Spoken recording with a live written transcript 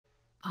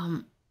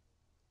Um,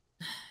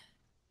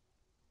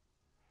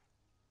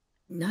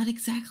 not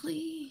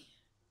exactly.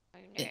 Oh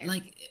no.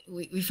 Like,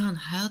 we found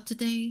her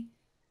today.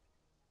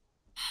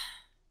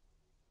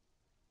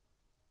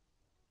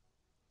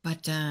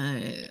 But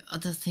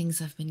other things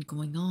have been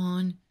going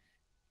on,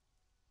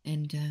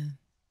 and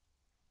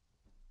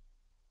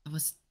I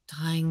was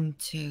trying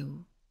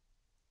to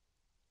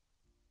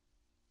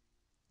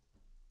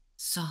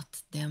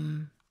sort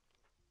them.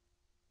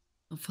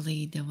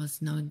 Hopefully, there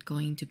was not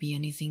going to be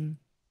anything.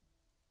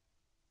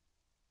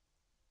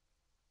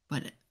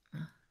 But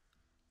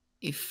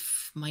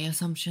if my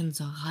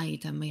assumptions are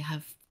right, I may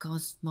have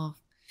caused more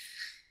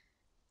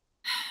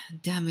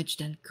damage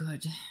than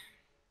good.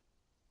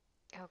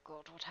 Oh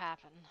god, what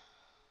happened?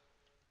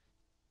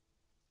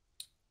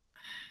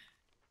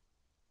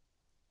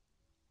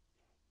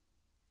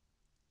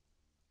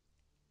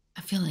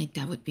 I feel like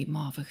that would be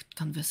more of a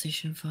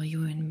conversation for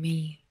you and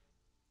me,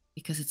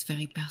 because it's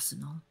very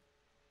personal.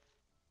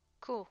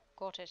 Cool,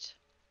 got it.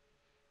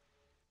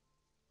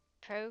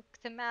 Poke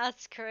the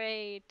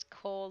masquerade,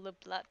 call the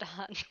blood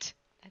hunt.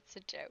 That's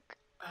a joke.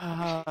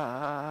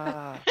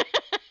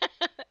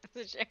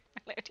 It's a joke,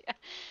 Melodia.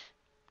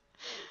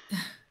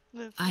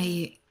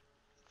 I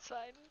It's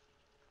fine.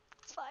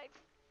 It's fine.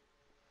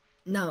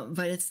 no,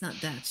 but it's not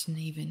that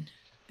even.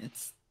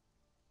 It's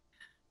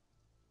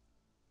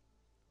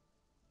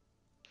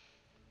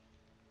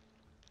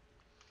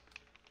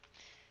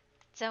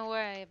Don't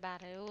worry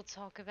about it. We'll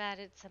talk about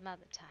it some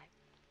other time.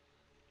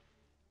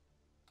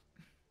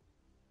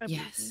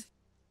 yes.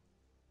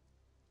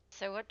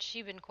 So what's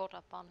she been caught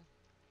up on?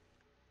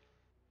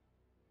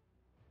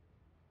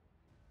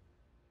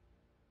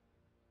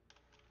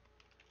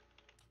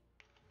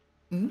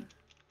 Hmm?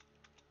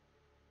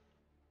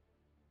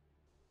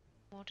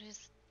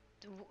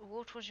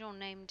 What was your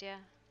name, dear?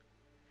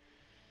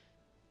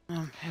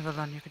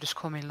 Evelyn, you could just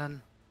call me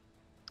Lynn.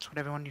 That's what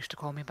everyone used to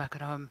call me back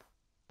at home.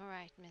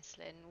 Alright, Miss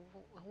Lynn.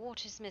 What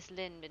has Miss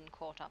Lynn been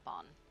caught up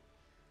on?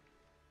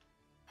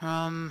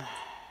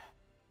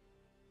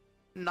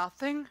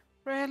 Nothing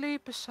really,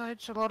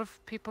 besides a lot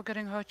of people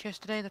getting hurt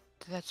yesterday.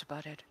 That's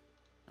about it.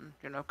 And,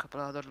 you know, a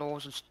couple of other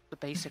laws and the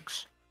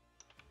basics.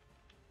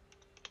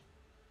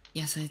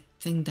 Yes, I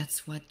think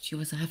that's what she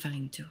was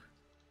referring to.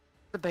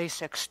 The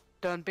basics.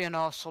 Don't be an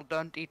arsehole,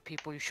 don't eat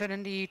people you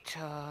shouldn't eat,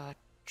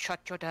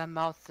 shut your damn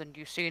mouth, and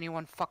you see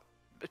anyone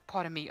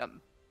pardon me,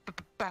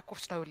 back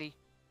off slowly.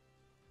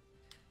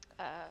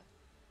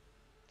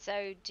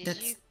 So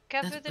did you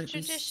cover the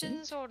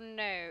traditions or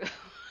no?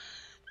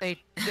 They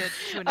did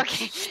to an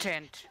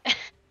extent.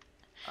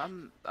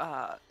 It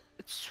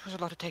was a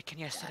lot of taken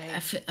yesterday. I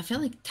feel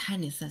like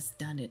Tannis has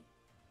done it.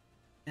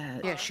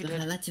 Yeah, she did.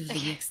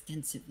 Relatively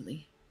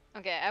extensively.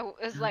 Okay, I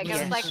was like,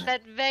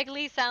 that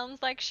vaguely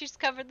sounds like she's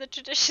covered the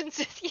traditions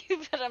with you,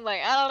 but I'm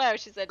like, I don't know.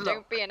 She said,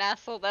 don't be an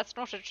asshole, that's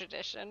not a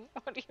tradition.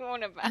 What do you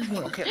want about?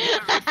 Okay,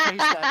 let me rephrase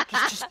that.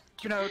 Just,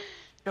 you know,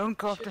 don't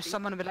go after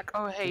someone and be like,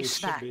 oh, hey,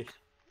 snack.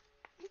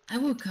 I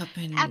woke up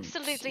and...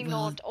 Absolutely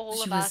not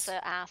all of us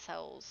are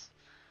assholes.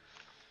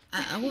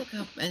 I woke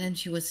up and then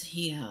she was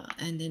here,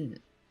 and then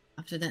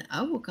after that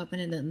I woke up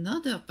and then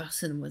another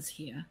person was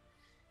here.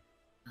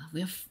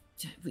 We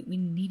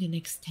need an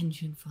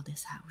extension for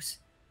this house.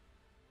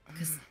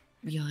 Because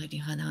we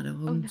already ran out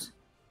of rooms.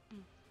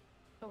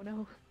 Oh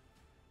no.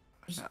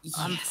 Yes.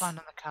 I'm fine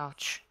on the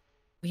couch.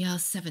 We are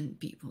 7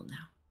 people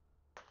now.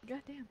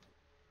 Goddamn.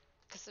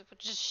 Because if we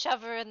just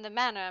shove her in the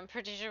manor, I'm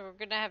pretty sure we're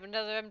gonna have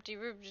another empty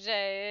room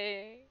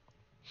today.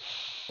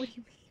 What do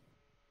you mean?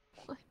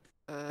 What?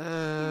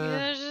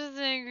 You're just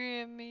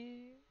angry at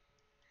me.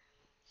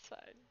 It's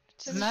fine.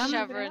 Just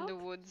shove her in the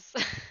woods.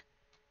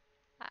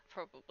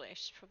 Probably.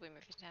 She's probably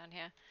moving down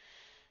here.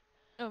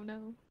 Oh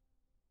no.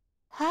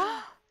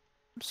 Huh?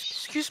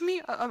 Excuse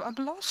me? I'm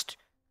lost?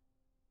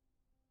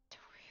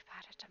 Don't worry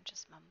about it, I'm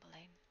just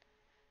mumbling.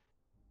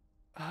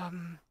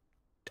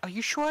 Are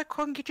you sure I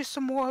can't get you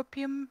some more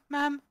opium,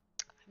 ma'am?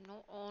 I'm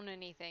not on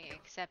anything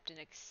except an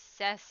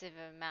excessive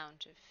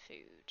amount of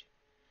food.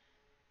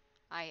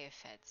 I have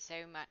fed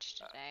so much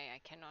today, I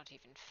cannot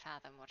even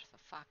fathom what the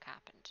fuck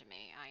happened to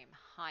me. I am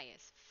high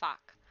as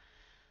fuck.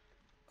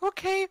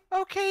 Okay.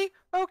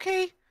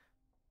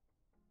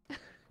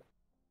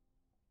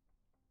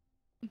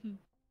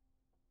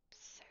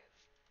 So,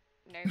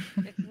 no,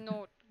 it's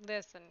not.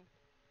 Listen.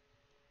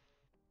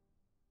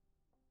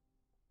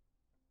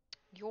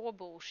 Your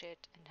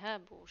bullshit, and her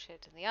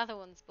bullshit, and the other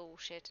one's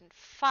bullshit, and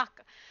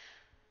fuck.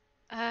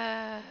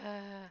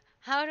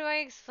 How do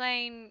I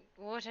explain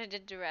what I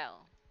did to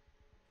Rel?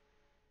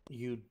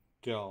 You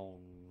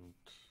don't.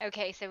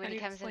 Okay, so when he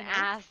comes and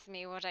asks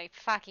me what I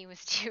fucking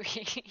was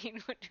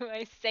doing, what do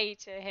I say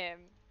to him?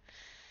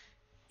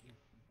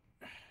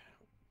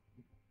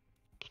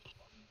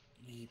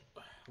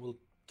 We'll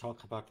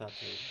talk about that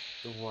later.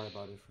 Don't worry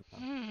about it for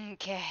now.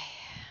 Okay.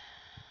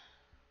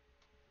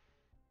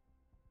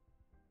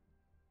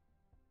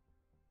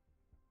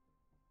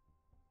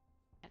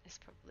 That is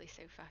probably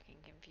so fucking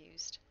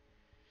confused.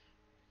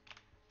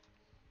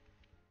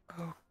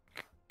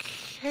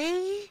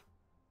 Okay.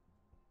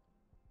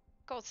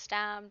 got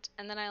stabbed,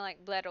 and then I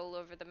like bled all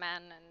over the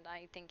man, and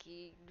I think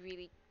he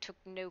really took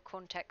no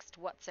context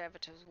whatsoever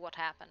to what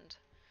happened.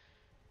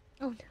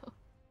 Oh no.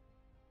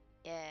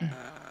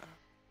 Yeah.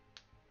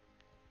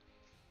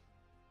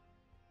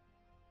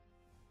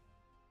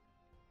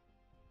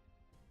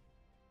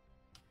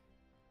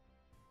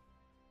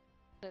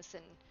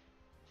 Listen,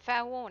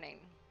 fair warning.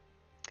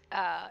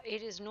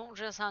 It is not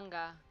just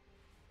hunger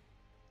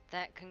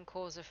that can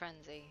cause a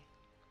frenzy.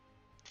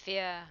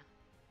 Fear,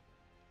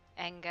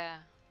 anger,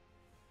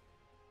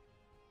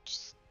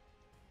 just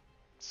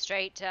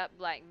straight up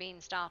like being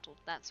startled,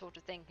 that sort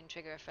of thing can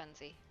trigger a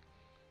frenzy.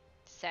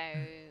 So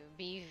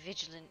be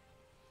vigilant.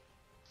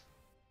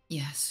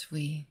 Yes,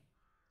 we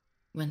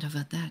went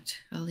over that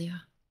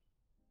earlier.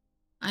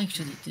 I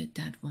actually did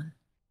that one.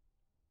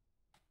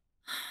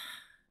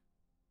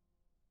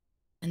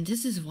 And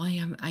this is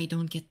why I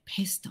don't get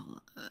pissed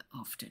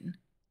often.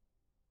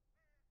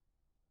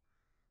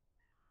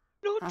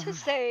 Not to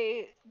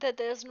say that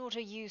there's not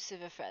a use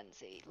of a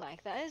frenzy,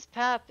 like there is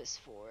purpose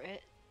for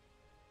it.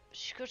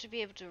 She's got to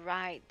be able to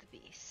ride the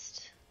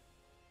beast.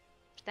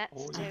 That's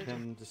Or you totally...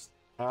 can just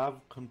have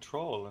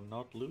control and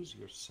not lose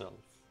yourself.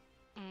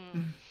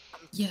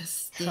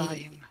 Yes,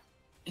 Trying.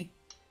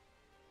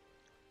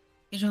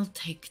 It'll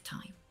take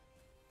time,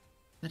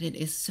 but it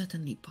is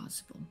certainly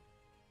possible.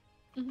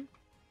 Mhm.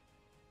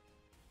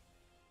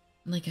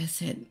 Like I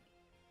said,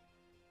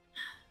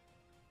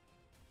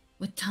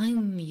 with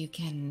time you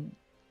can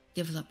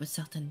develop a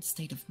certain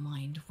state of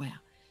mind where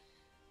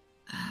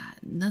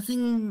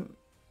nothing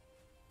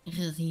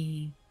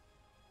really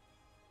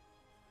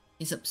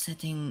is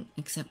upsetting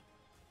except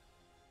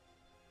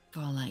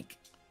for like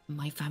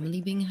my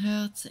family being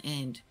hurt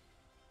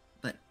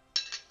but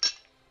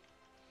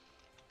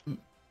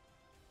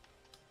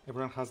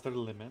Everyone has their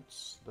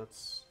limits.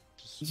 That's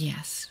just...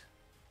 yes,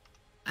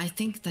 I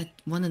think that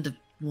one of the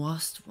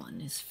worst one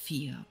is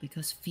fear,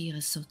 because fear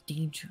is so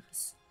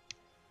dangerous.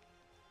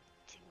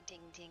 Ding,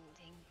 ding, ding,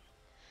 ding.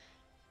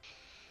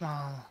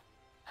 Well,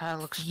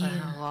 that explains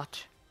Yeah. a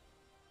lot.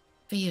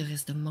 Fear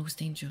is the most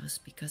dangerous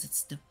because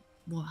it's the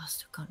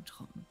worst to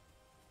control.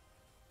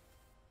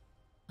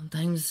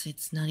 Sometimes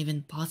it's not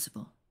even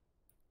possible.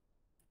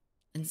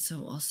 And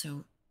so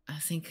also, I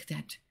think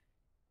that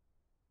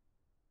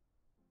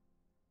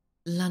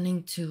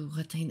learning to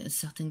retain a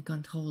certain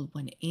control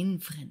when in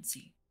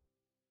frenzy,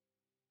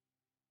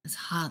 as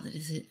hard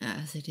as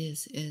it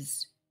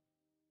is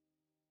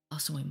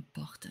also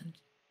important.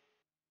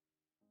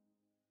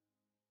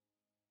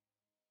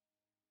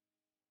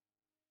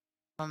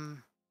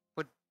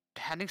 Would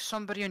handing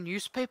somebody a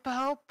newspaper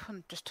help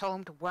and just tell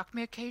them to whack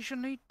me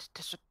occasionally?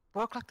 Does it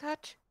work like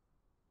that?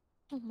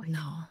 Oh my god.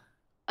 No.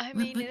 I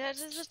Well, mean, but- that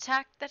is a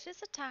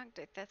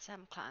tactic that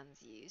some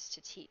clans use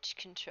to teach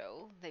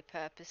control. They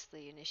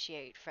purposely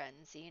initiate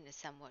frenzy in a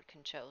somewhat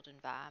controlled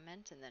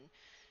environment and then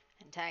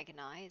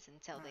antagonize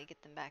until they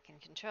get them back in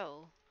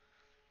control.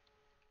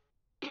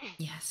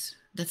 Yes,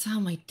 that's how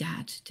my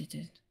dad did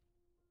it.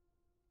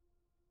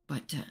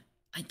 But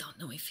I don't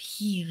know if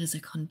here is a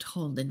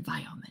controlled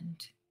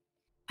environment.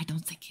 I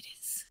don't think it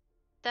is.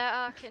 There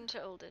are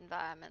controlled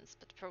environments,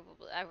 but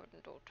probably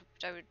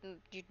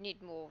you'd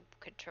need more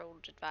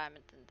controlled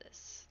environment than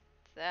this.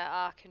 There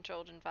are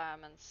controlled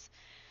environments,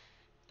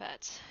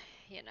 but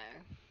you know,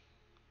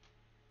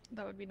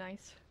 That would be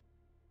nice.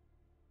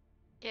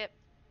 yep,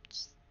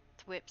 just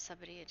whip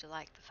somebody into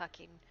like the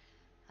fucking,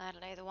 I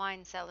don't know, the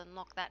wine cell and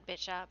lock that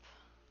bitch up.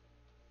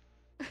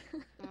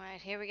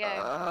 Alright, here we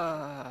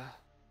go.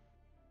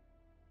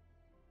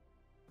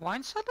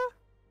 Wine cellar?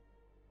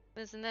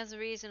 Listen, there's a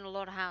reason a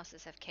lot of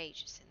houses have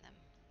cages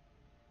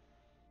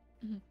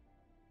in them.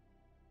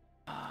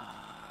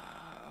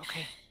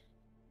 Okay.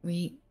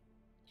 We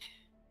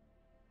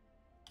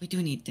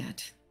do need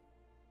that.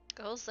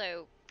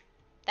 Also,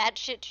 that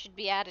shit should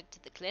be added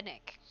to the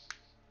clinic.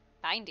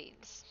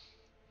 Bindings.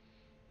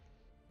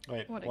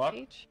 Wait, What, a what?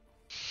 cage?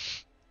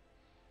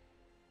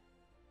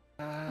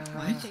 What?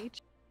 A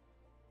cage?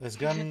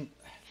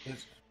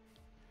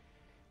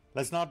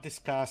 Let's not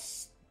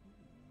discuss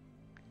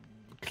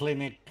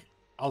clinic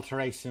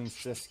alterations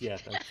just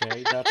yet,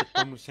 okay? That's a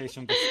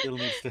conversation that still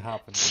needs to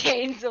happen.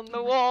 Chains on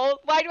the wall.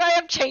 Why do I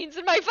have chains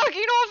in my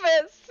fucking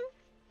office?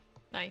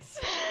 Nice.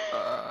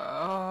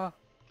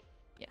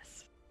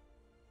 Yes.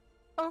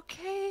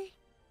 Okay.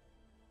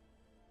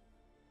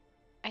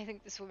 I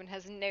think this woman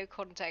has no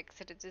context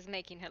and it is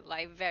making her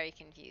life very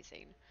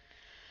confusing.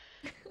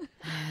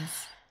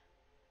 Yes.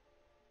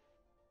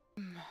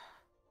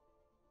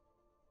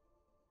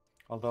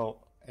 Although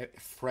a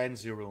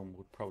frenzy room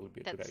would probably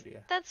be a good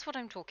idea. That's what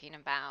I'm talking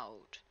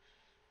about.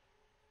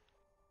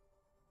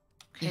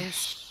 Okay,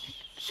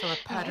 so a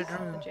padded The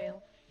room.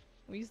 jail.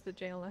 We used the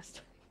jail last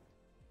time.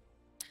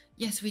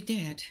 Yes, we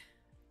did.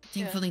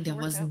 Thankfully, it there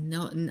worked was out.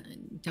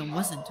 there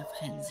wasn't a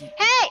frenzy.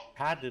 Hey!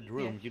 Padded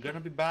room. Yeah. You gonna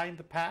be buying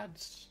the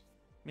pads,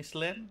 Miss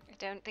Lynn? I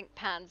don't think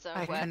pads are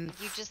I working. can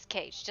You just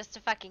cage. Just a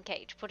fucking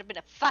cage. Put him in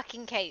a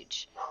fucking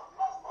cage.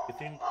 You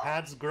think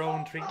pads grow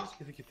on trees?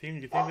 You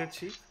think they're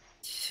cheap?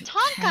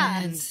 Tonka!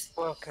 Pants,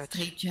 Work it.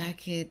 straight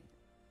jacket.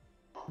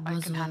 I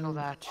was can handle all-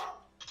 that.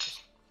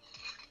 Just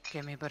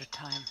give me a bit of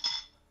time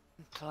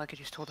until I get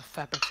used to all the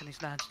fabrics in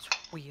these lands.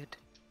 It's weird.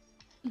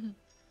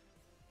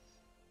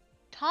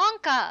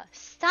 Tonka,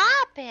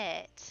 stop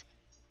it!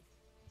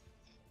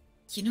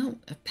 You know,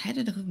 a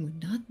padded room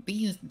would not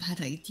be a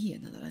bad idea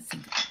now that I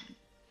think about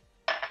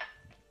it.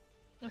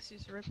 Let's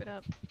just rip it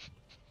up.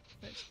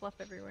 There's fluff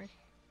everywhere.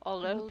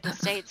 All old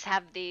estates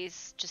have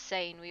these, just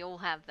saying, we all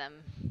have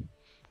them.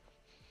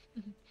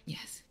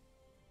 Yes.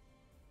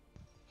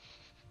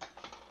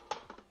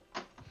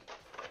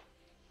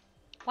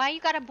 Why you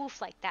gotta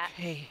boof like that?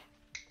 Okay.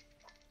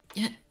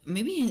 Yeah,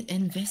 maybe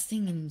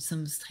investing in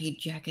some straight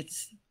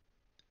jackets.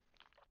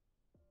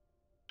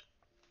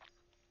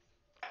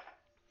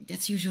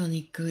 That's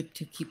usually good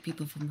to keep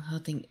people from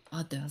hurting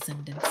others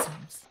and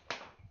themselves.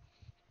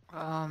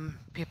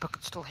 People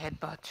could still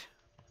headbutt.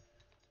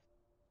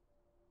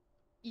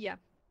 Yeah,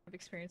 I've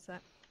experienced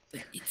that.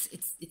 But it's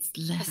But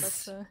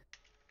less. that's,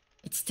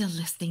 It's still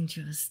less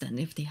dangerous than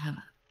if they have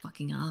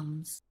fucking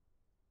arms.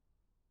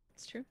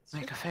 it's true. It's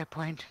Make true. a fair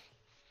point.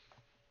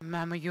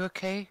 Ma'am, are you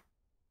okay?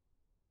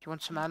 You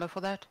want some aloe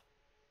for that?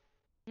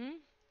 Hmm?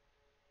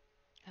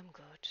 I'm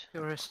good.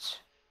 Your wrists.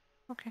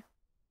 Okay.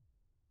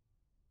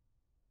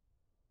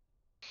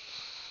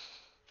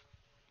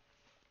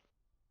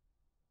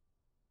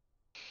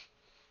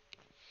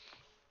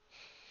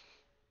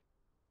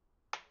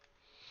 I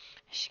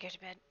should go to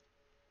bed.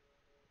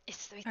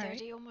 It's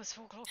 3:30, almost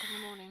 4 o'clock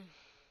in the morning.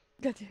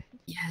 Good.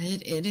 Yeah,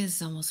 it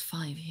is almost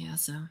 5 here,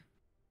 so.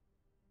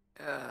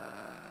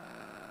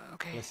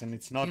 Okay. Listen,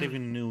 it's not You-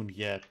 even noon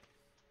yet.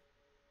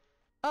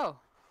 Oh.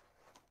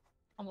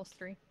 Almost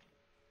 3.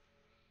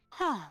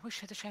 Huh. We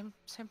share the same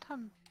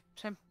time.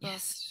 Same.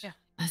 Yes. Yeah.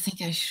 I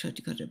think I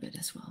should go to bed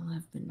as well.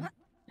 I've been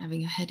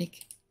having a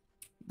headache.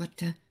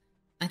 But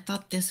I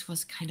thought this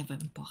was kind of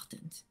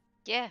important.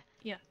 Yeah.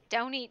 Yeah.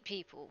 Don't eat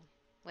people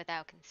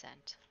without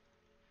consent.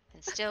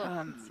 And still,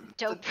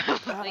 don't uh,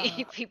 probably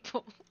eat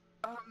people.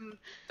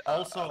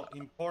 Also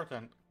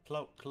important,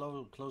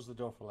 close the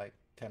door for like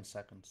 10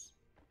 seconds.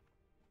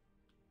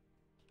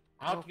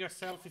 Out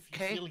yourself if you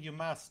Okay. feel you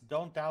must.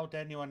 Don't doubt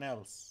anyone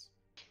else.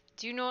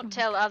 Do not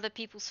tell other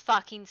people's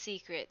fucking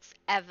secrets,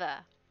 ever.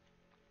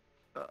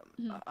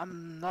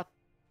 I'm not.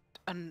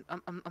 I'm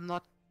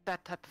not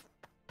that type of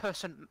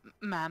person,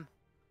 ma'am.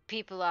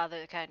 People are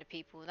the kind of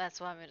people.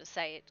 That's why I'm gonna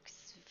say it.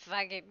 'Cause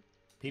fucking.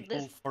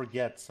 People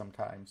forget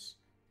sometimes.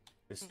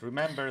 Just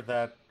remember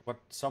that what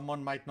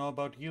someone might know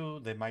about you,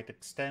 they might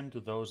extend to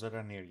those that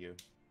are near you.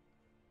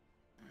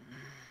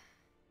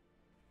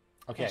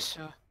 Okay, Yes,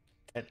 sir.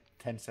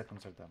 10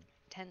 seconds are done.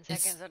 10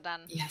 Yes. seconds are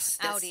done. Yes,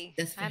 that's, Audi.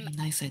 that's very I'm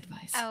nice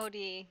advice.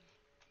 Audi.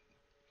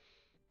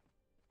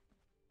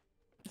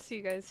 See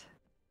you guys.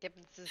 Yep,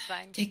 this is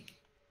fine.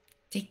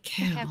 Take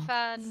care. Have all.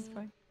 fun. This is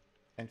fine.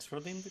 Thanks for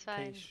the It's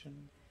fine.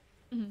 invitation.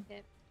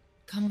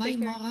 Come by Take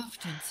care. more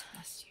often,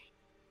 Sebastian.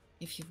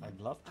 If you want. I'd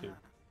love to.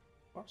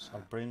 Of course,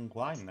 I'll bring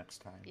wine next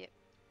time. Yeah.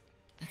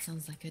 That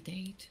sounds like a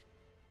date.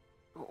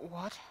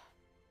 What?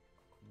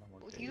 No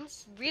more You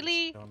dates. I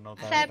really just don't know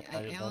said- that I-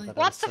 I know I- that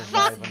What I'll the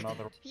survive fuck?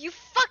 another... You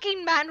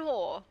fucking man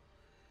whore!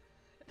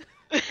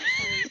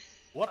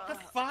 What the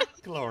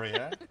fuck,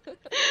 Gloria?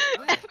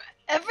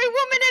 Every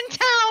woman in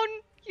town!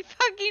 You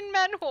fucking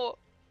man whore!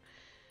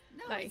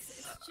 No, Nice.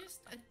 it's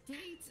just a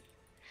date.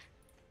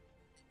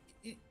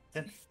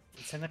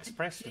 It's an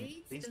expression.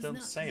 Date Please does don't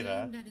not say mean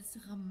that. that it's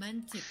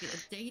romantic.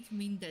 A date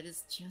means that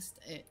it's just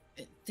a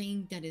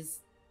thing that is.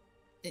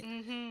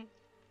 Mm-hmm.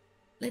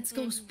 Let's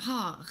go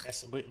spar.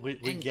 Yes, we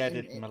And- get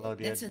and, it,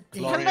 Melodia. that's a date.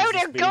 Gloria's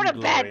Melodia, just go being to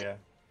bed! Gloria.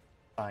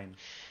 Fine.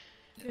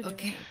 Good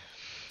Okay. night.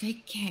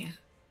 Take care.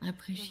 I Good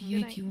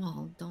appreciate night. you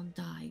all. Don't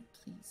die,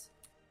 please.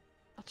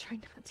 I'll try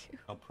not to.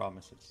 No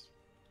promises.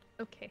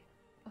 Okay.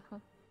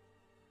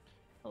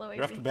 Hello,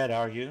 You're off Avery. to bed,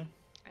 are you?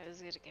 I was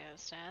gonna go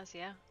upstairs,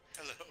 yeah.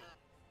 Hello.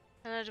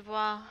 Hello,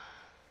 Dubois.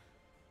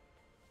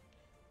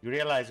 You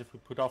realize if we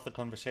put off the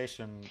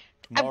conversation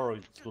tomorrow,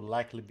 it will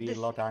likely be a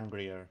lot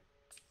angrier.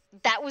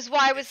 That was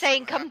why I was If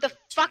saying you come the happen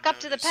to fuck up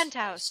to the notice walls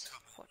penthouse.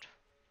 coming- What?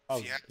 Oh,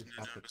 If you happen it's to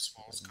not notice that-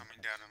 walls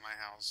coming down in my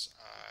house,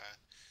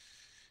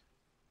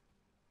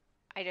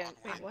 I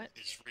don't. Wait, Onwin what?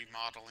 is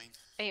remodeling,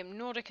 I am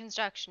not a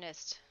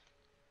constructionist.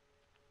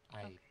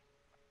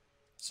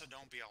 so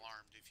don't be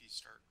alarmed if you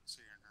start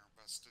seeing her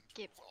busting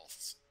through Yep.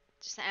 walls.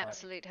 Just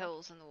absolute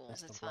holes in the walls.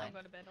 Best It's of luck. I'll fine.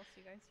 go to bed. I'll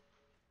see you guys.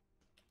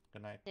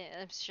 Good night.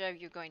 Yeah, I'm sure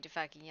you're going to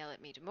fucking yell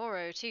at me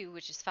tomorrow too,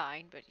 which is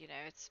fine. But you know,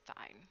 it's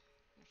fine.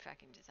 You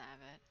fucking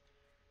deserve it.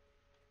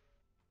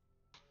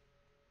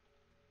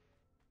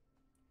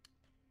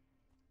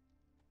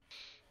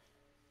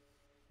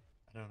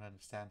 I don't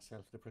understand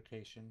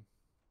self-deprecation.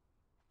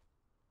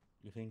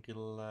 You think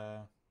it'll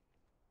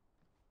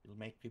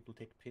make people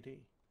take pity?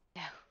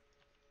 No.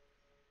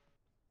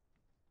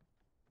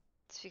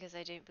 It's because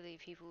I don't believe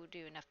people will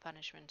do enough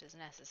punishment as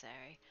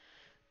necessary.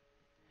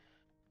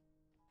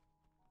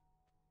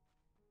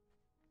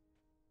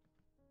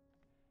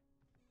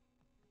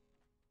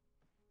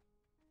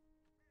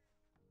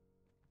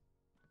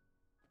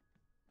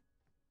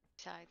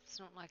 Besides, it's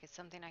not like it's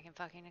something I can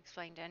fucking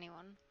explain to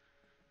anyone.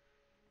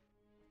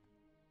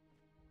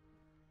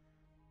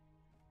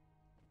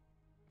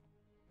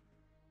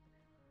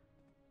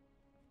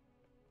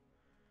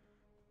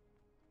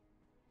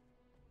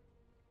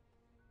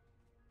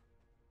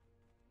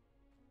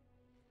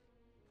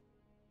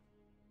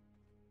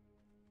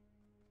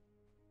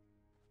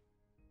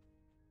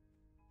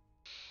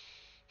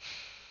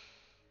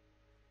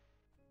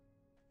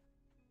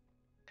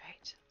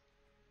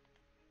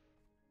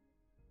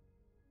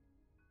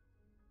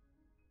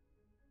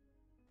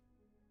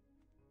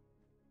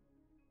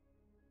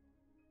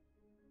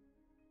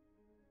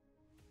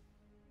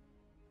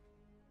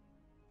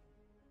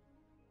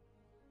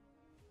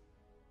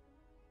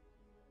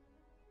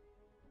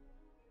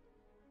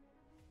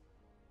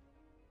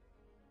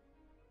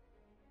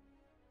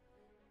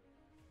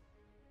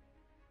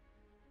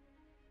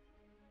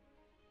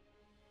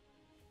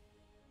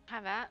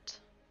 Have at.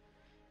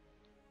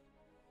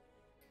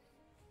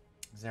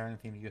 Is there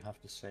anything you have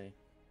to say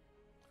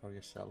for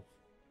yourself?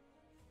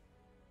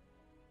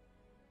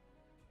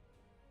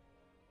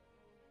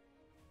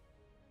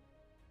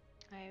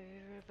 I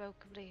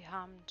irrevocably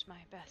harmed my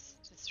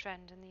bestest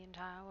friend in the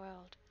entire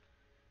world.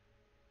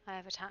 I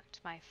have attacked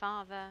my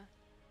father.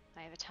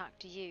 I have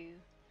attacked you.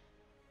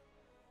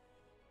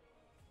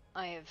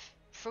 I have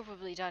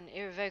probably done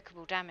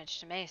irrevocable damage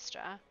to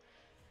Maestra.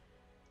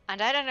 And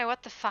I don't know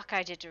what the fuck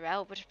I did to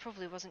Rel, but it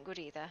probably wasn't good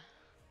either.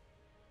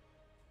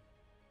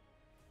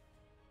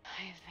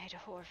 I have made a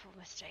horrible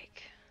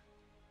mistake.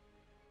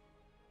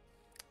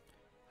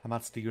 How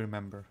much do you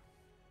remember?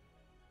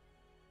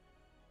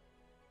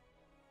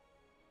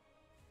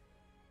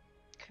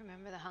 I can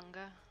remember the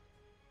hunger.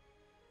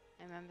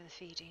 I remember the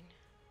feeding.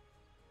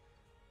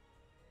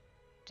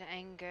 The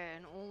anger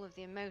and all of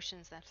the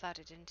emotions that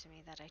flooded into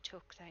me that I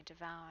took, that I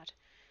devoured.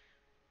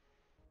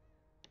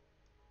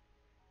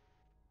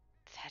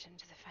 Fed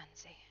into the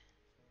frenzy.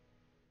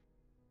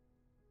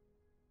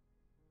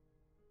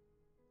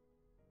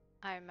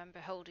 I remember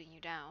holding you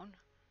down.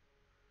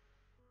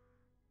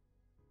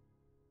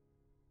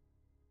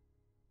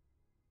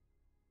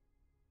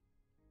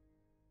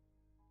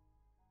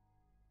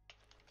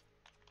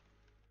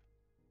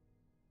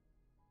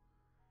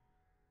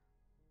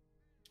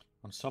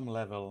 On some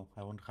level,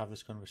 I want to have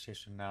this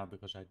conversation now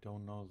because I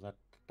don't know that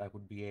I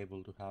would be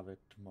able to have it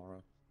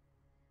tomorrow.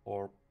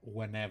 Or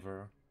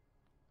whenever.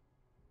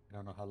 I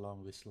don't know how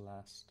long this will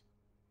last.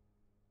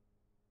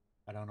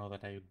 I don't know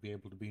that I would be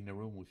able to be in a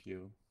room with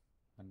you.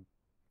 And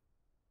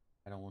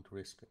I don't want to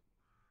risk it.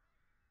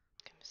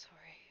 I'm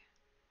sorry.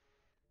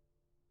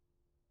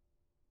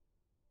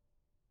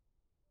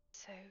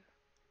 So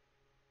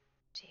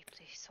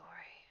deeply sorry.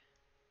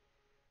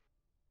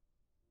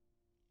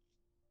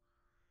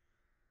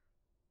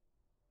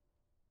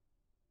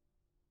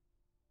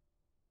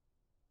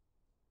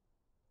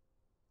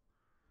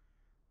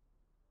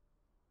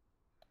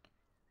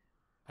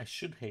 I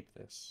should hate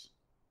this.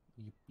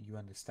 You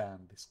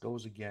understand. This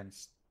goes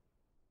against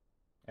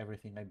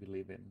everything I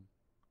believe in.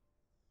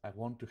 I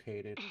want to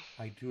hate it.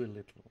 I do a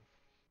little.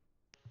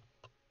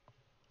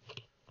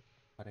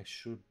 But I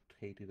should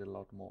hate it a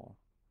lot more.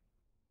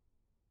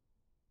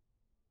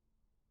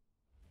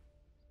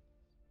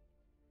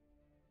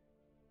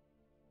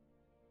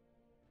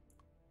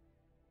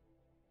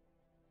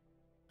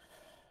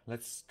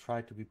 Let's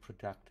try to be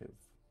productive.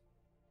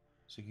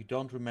 So you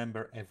don't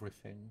remember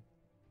everything.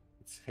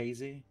 It's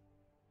hazy.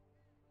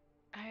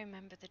 I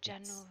remember the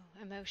general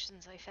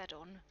emotions I fed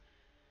on.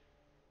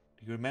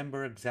 Do you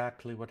remember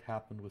exactly what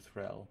happened with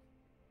Rel?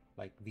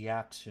 Like the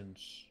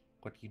actions,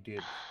 what you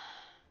did,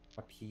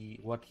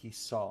 what he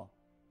saw.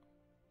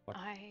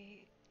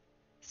 I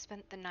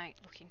spent the night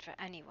looking for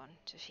anyone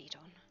to feed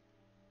on.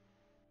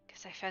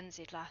 Because I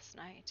frenzied last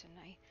night and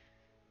I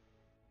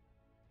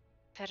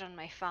fed on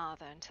my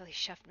father until he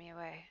shoved me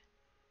away.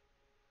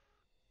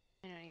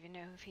 I don't even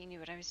know if he knew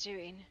what I was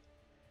doing.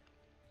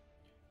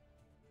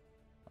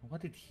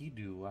 What did he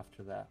do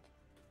after that?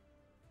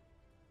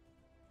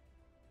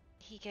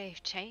 He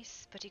gave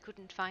chase, but he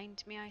couldn't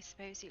find me. I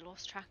suppose he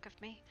lost track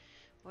of me.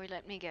 Or he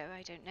let me go,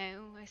 I don't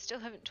know. I still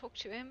haven't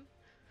talked to him.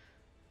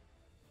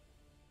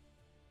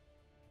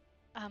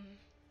 I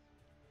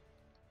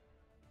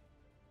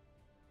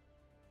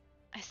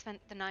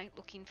spent the night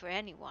looking for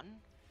anyone,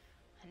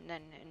 and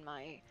then in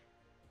my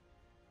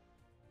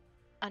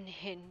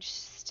unhinged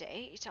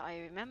state, I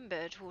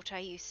remembered what I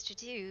used to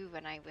do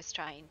when I was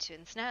trying to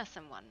ensnare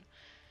someone,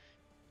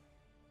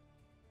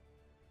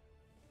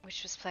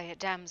 which was play a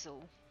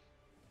damsel.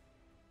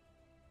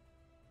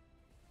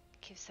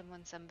 Give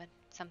someone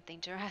something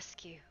to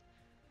rescue.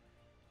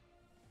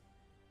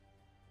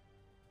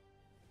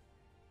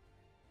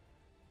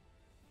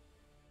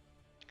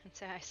 And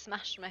so I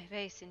smashed my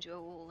face into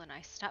a wall and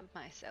I stabbed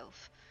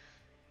myself.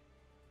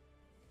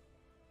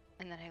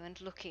 And then I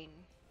went looking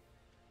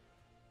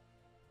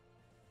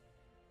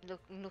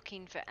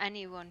for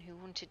anyone who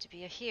wanted to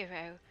be a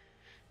hero.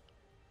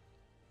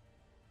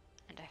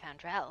 And I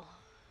found Rel.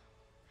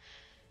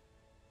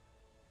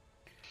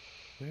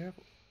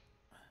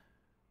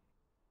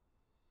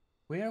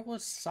 Where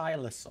was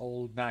Silas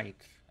all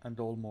night and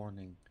all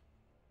morning?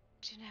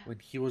 Do you know? When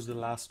he was the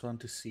last one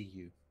to see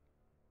you?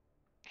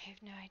 I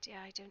have no idea.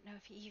 I don't know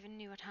if he even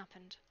knew what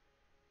happened.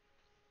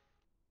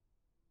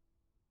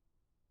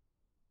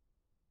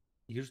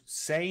 You're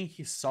saying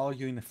he saw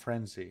you in a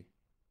frenzy.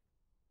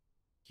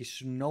 He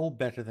should know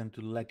better than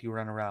to let you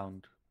run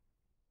around.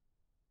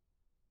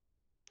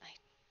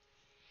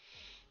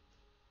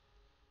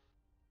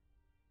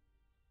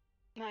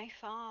 My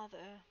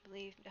father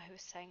believed I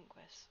was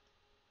Sanguis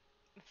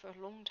for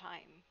a long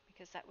time,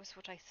 because that was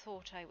what I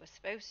thought I was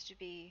supposed to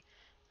be.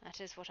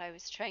 That is what I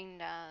was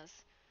trained as.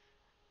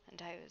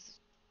 And I was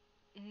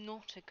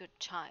not a good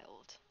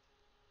child.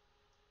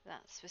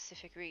 That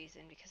specific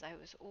reason, because I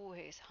was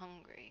always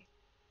hungry.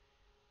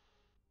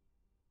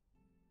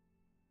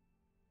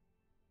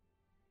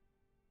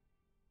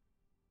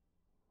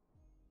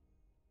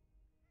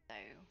 So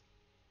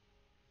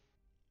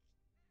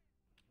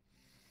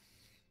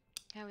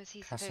How was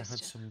he Cass, I supposed heard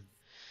to? some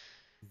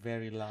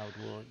very loud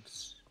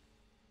words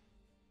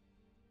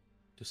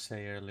to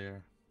say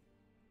earlier.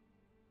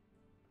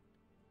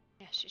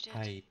 Yes, you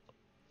did.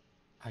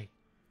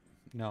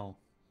 No,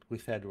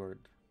 with Edward.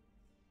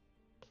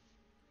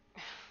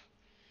 What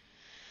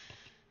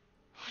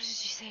did you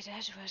say to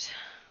Edward?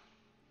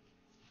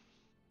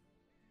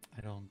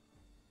 I don't.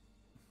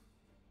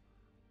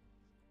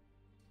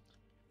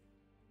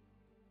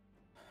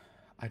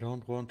 I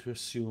don't want to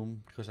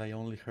assume because I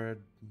only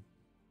heard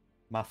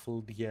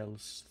muffled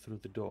yells through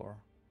the door.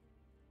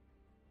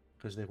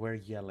 Because they were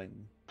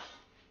yelling.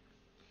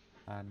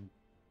 And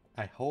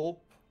I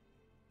hope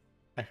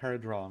I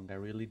heard wrong, I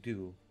really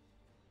do.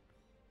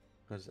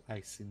 Because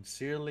I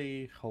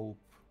sincerely hope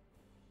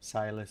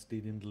Silas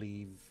didn't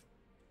leave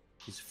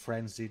his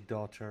frenzied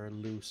daughter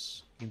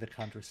loose in the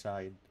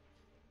countryside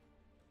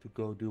to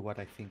go do what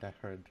I think I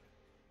heard.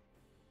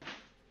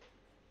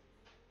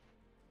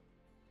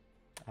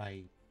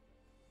 I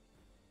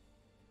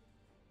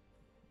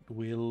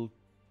will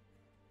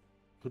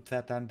put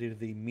that under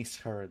the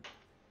misheard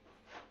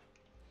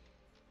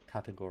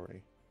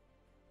category.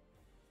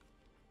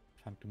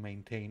 If I'm to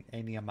maintain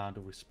any amount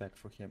of respect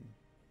for him.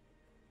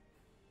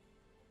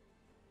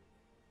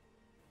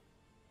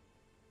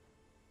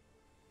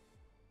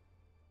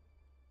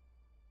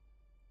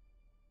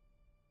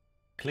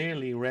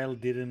 Clearly, Rel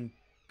didn't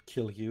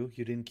kill you.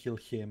 You didn't kill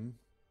him.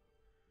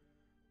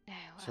 No,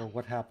 So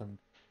what happened?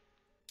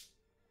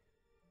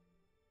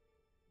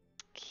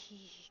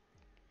 he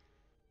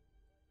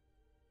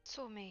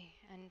saw me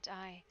and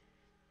I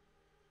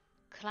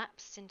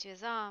collapsed into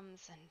his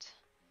arms and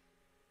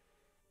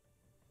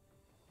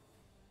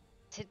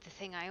did the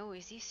thing I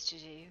always used to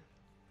do.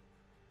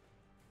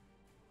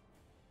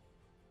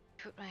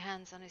 Put my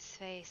hands on his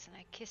face and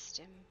I kissed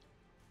him.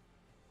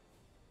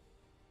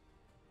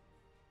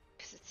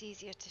 Because it's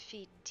easier to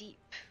feed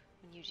deep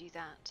when you do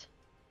that.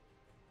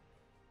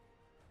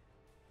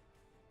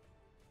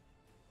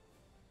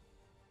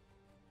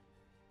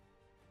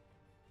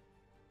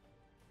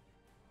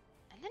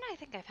 And then I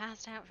think I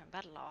passed out from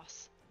blood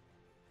loss.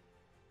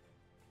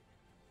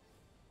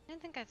 I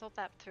don't think I thought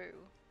that through.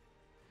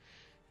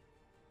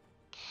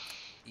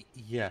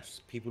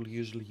 Yes, people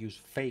usually use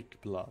fake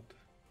blood,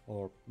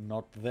 or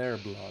not their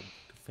blood,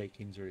 to fake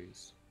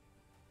injuries.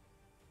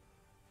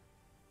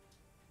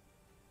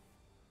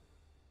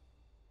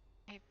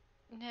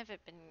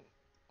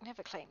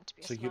 Never claimed to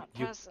be a So smart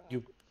person.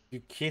 you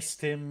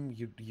kissed him,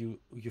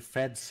 you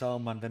fed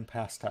some, and then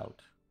passed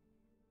out.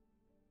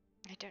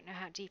 I don't know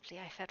how deeply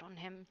I fed on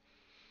him.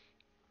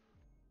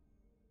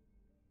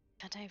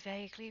 But I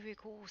vaguely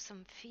recall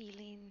some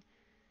feeling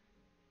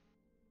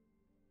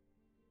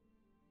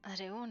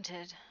that I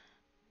wanted.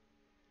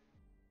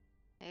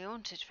 I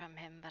wanted from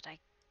him, but I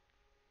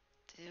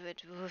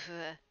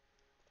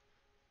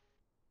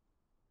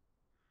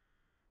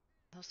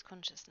lost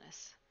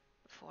consciousness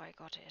before I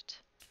got it.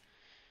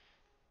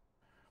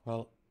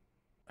 Well,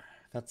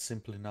 that's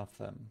simple enough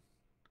then.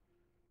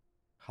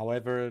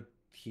 However,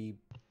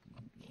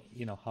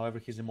 however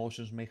his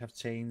emotions may have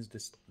changed,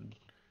 this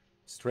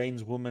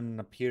strange woman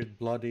appeared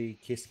bloody,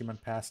 kissed him,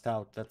 and passed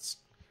out. That's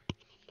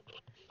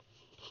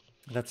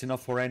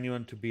enough for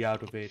anyone to be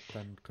out of it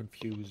and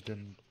confused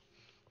and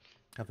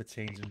have a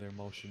change in their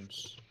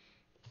emotions.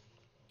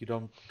 You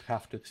don't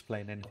have to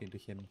explain anything to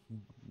him.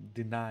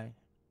 Deny.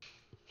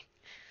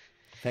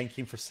 Thank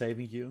him for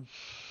saving you.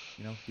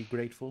 Be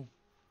grateful.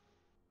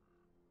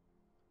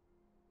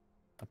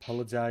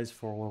 Apologize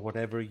for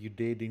whatever you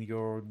did in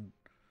your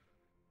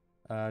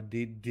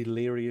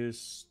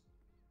delirious,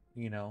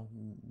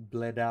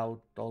 bled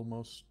out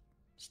almost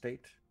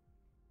state.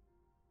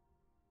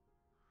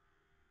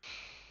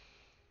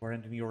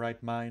 Weren't in your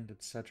right mind,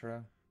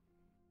 etc.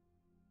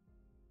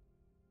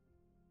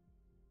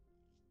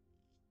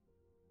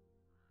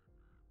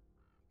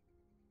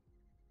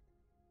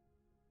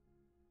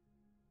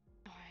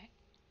 Alright.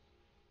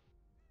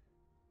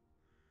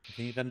 You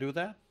think you can do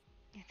that?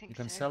 I think You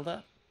can so. sell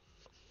that?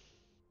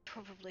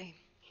 Probably.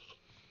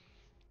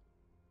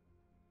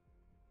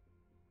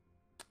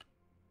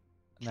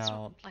 It's Now,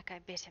 not like I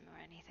bit him or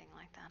anything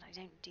like that. I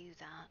don't do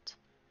that.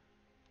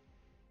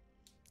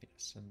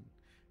 yes, and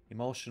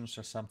emotions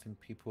are something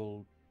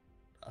people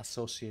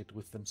associate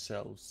with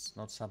themselves,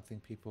 not something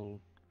people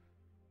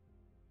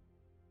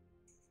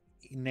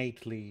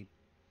innately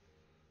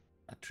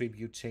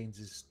attribute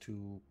changes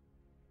to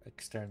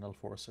external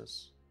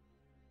forces.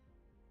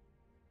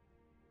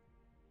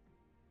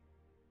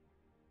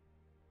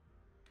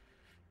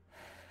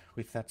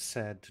 With that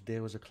said, today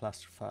was a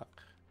clusterfuck.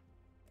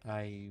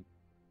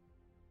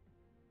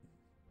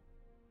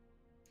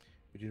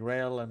 With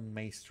Rael and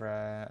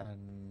Maestra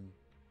and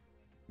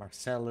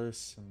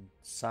Marcellus and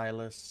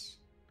Silas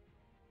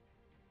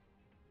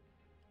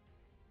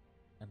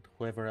and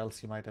whoever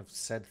else you might have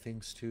said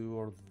things to,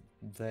 or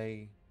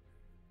they,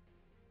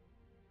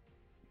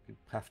 you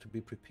have to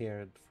be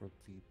prepared for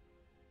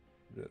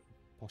the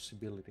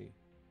possibility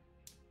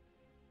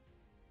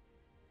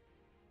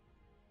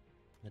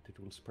that it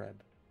will spread.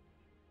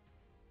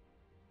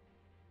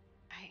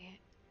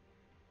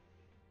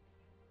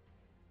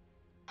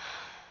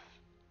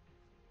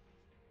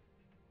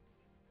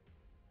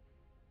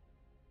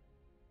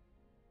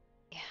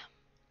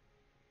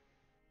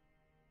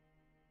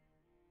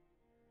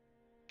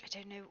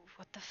 don't know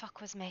what the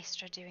fuck was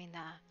Maestra doing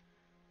there.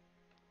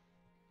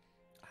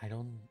 I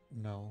don't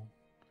know.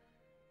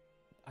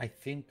 I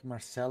think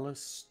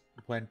Marcellus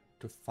went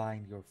to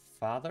find your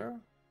father.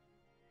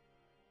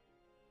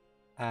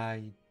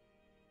 I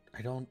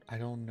don't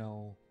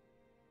know.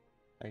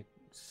 Like,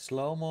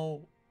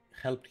 Slow-mo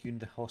helped you in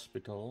the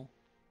hospital,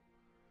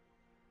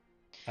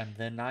 and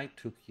then I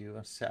took you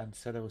and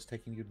said I was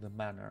taking you to the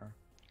manor.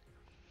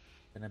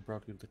 Then I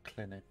brought you to the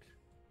clinic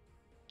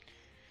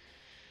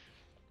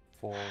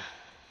for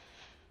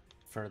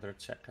further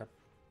checkup.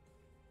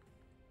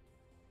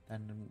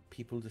 And then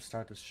people just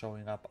started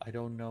showing up. I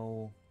don't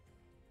know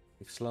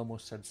if Slow-mo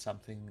said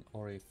something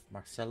or if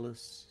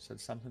Marcellus said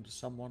something to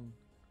someone.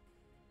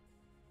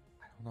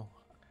 I don't know.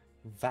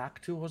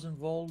 Vactu was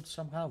involved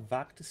somehow?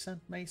 Vactu sent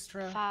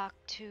Maestra? Fark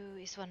ToO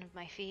is one of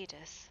my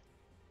feeders.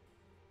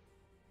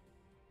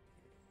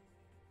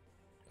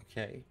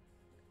 Okay.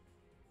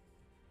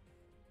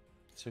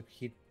 So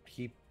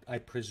I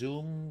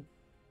presume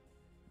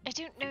I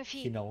don't know if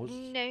he knows.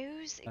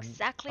 And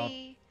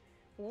exactly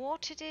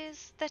what it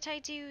is that I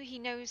do. He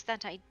knows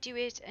that I do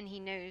it, and he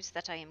knows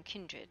that I am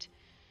kindred.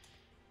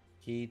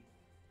 He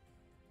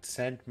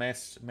sent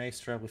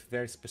Maestra with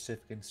very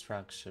specific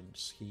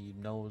instructions. He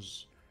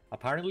knows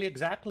apparently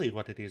exactly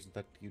what it is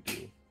that you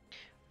do.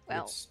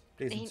 Well,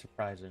 Which isn't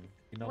surprising.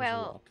 He knows a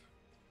well, lot.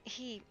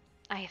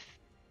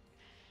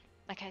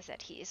 Like I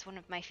said, he is one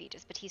of my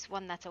feeders, but he's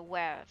one that's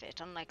aware of it,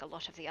 unlike a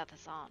lot of the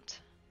others aren't.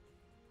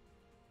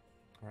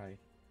 Right.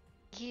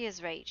 He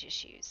has rage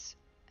issues,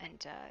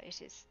 and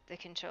it is the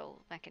control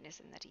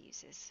mechanism that he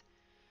uses.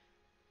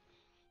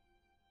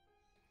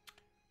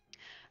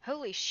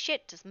 Holy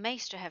shit, does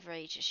Maester have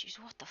rage issues?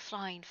 What the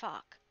flying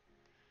fuck?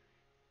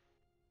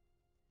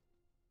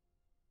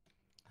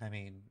 I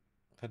mean,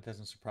 that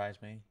doesn't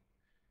surprise me.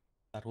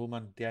 That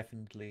woman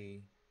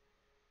definitely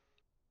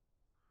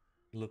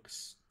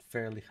looks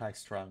fairly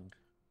high-strung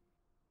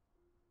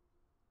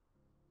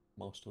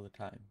most of the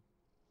time.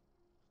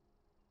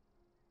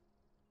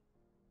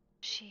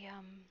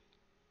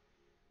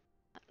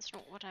 That's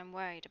not what I'm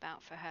worried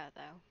about for her,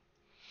 though.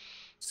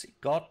 She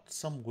got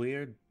some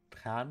weird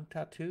hand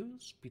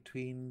tattoos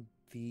between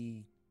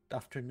the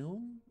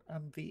afternoon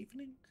and the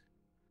evening.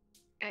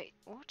 Wait,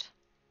 what?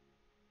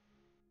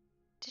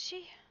 Did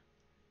she?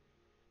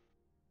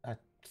 I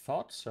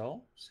thought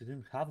so. She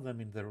didn't have them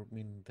in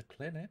the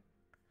clinic,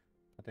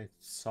 but I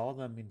saw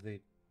them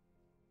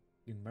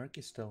in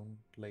Murkystone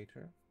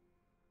later.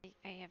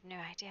 I have no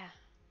idea.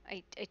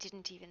 I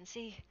didn't even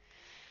see.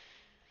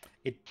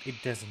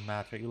 It doesn't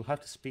matter. You'll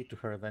have to speak to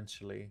her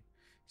eventually.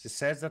 She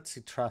says that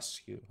she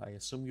trusts you. I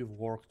assume you've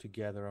worked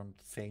together on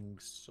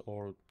things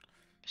or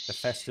the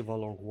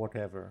festival or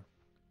whatever.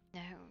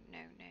 No.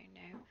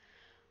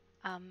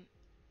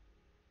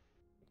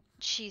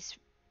 She's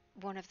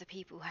one of the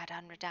people who had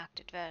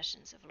unredacted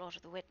versions of a lot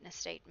of the witness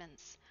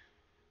statements.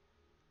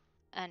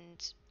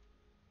 And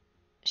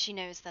she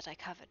knows that I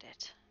covered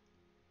it.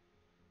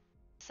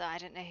 So I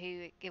don't know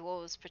who it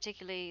was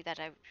particularly that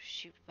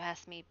she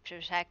asked me to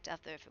protect,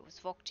 either if it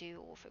was Voktu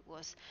or if it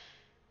was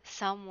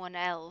someone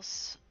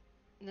else.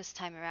 This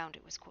time around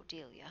it was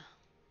Cordelia.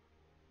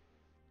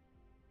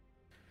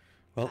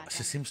 Well,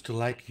 she seems to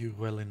like you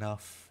well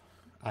enough.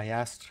 I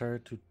asked her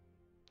to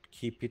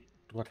keep it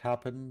what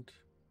happened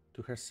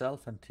to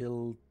herself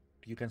until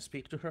you can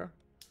speak to her.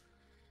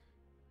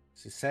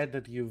 She said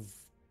that you've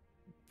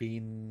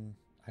been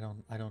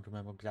I don't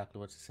remember exactly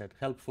what she said.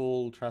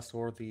 Helpful,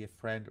 trustworthy, a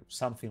friend,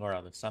 something or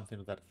other, something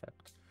to that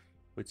effect.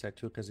 Which I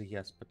took as a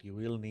yes, but you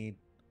will need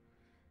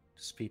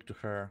to speak to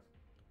her.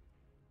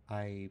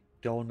 I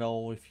don't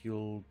know if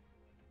you'll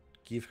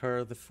give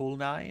her the full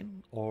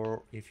 9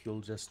 or if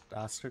you'll just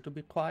ask her to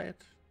be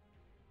quiet.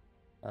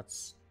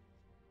 That's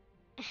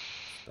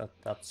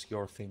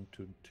your thing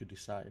to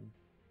decide.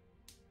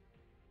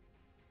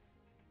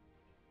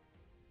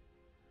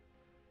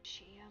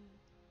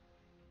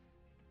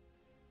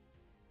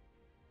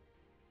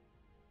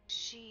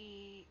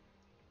 She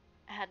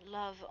had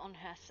love on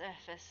her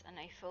surface, and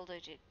I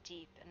followed it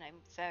deep, and I'm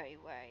very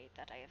worried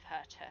that I have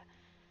hurt her.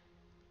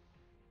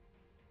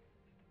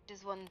 It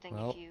is one thing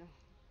if you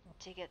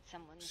to get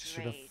someone's she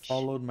should rage. have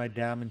followed my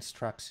damn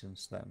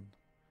instructions then.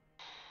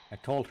 I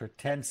told her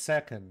 10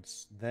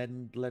 seconds,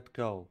 then let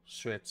go.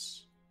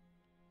 Switch.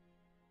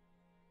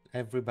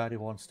 Everybody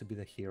wants to be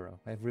the hero.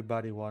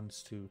 Everybody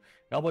wants to.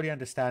 Nobody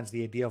understands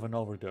the idea of an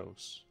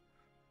overdose,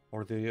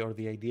 or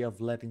the idea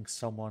of letting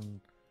someone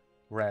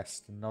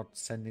rest and not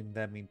sending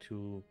them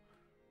into,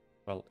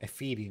 well, a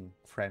feeding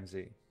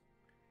frenzy.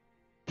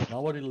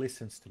 Nobody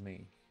listens to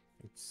me.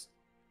 It's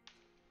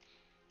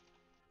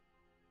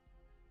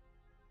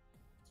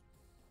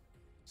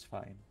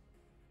fine.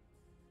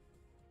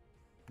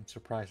 I'm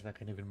surprised I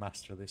can even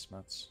master this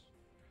much.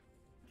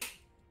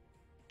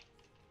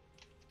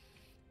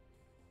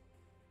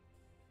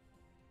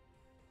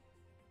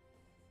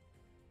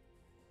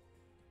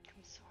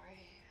 I'm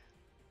sorry.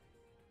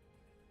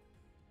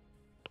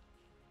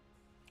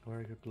 Where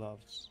are your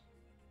gloves?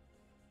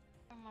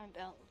 On my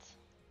belt.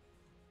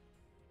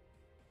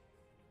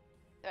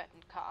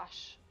 Threatened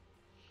Kosh.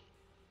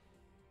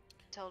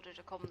 Told her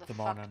to calm Put the them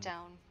on fuck and-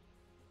 down.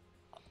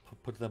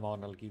 Put them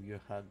on, I'll give you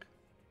a hug.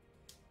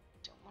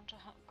 Don't want a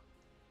hug.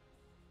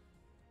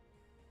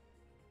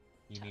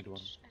 You need one.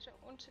 Touched. I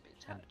don't want to be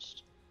And-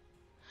 touched.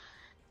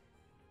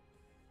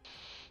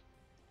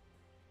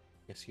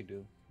 Yes, you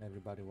do.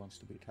 Everybody wants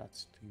to be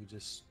touched. You're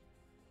just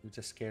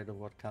scared of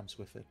what comes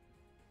with it.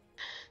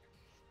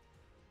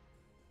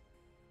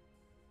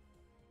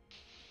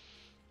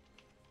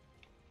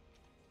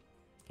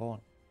 Go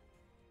on.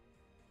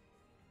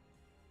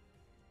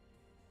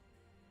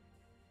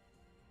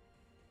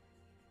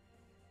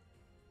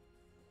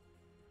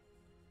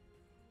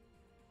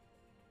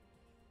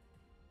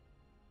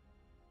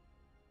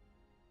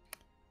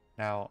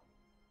 Now,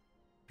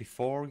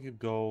 before you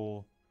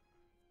go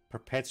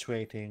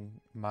perpetuating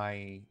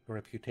my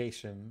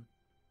reputation,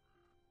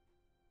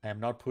 I am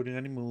not putting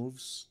any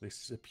moves.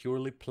 This is a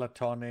purely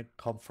platonic,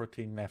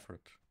 comforting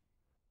effort.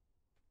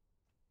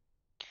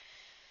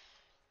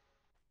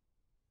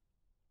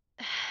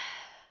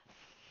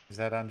 Is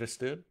that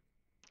understood?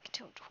 I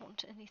don't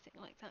want anything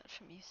like that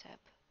from you, Seb.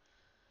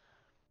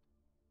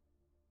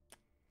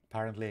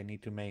 Apparently, I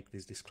need to make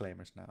these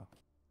disclaimers now.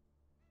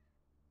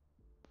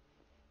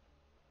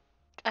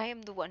 I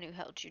am the one who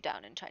held you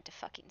down and tried to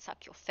fucking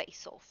suck your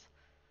face off.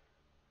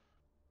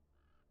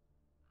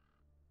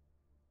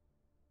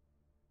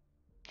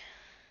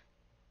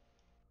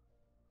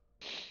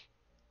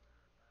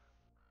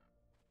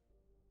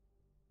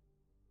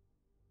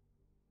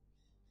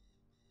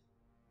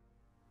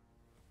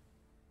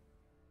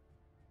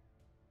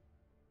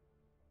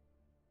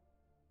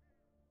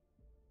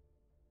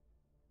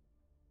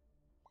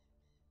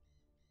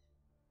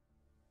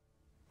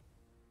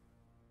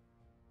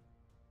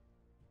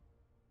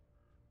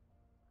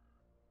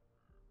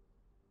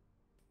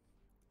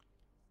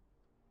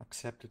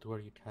 Accept it where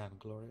you can,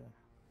 Gloria.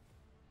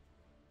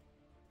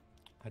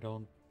 I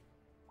don't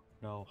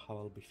know how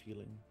I'll be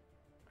feeling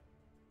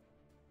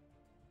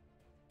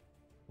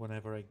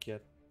whenever I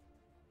get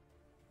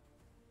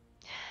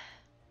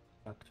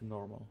back to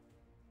normal.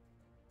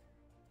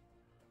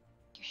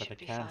 You But I should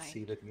be can fine.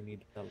 see that you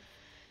need help.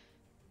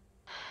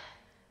 I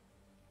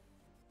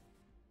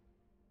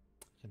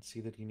can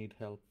see that you need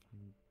help,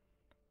 and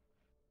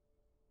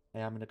I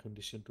am in a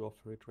condition to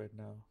offer it right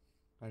now.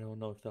 I don't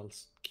know if that'll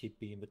keep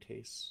being the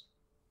case.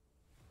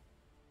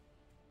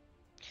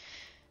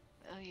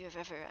 Well, you have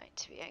every right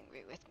to be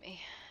angry with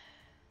me.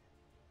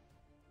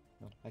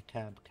 No, I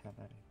can't, can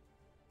I?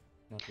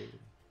 Not really.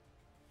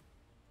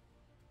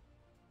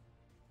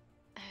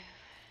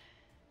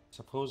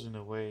 Suppose in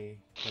a way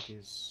that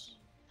is...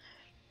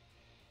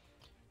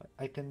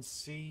 I can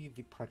see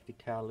the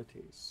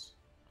practicalities.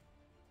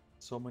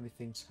 So many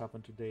things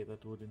happen today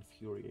that would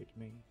infuriate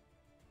me.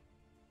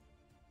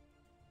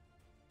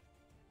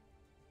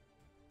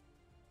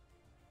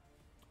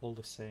 All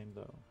the same,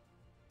 though,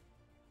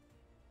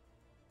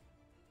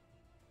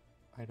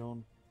 I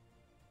don't...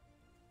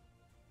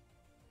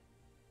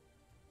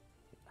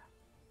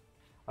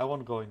 I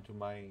won't go into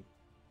my...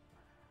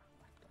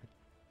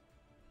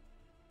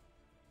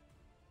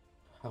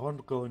 I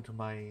won't go into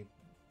my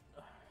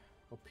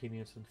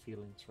opinions and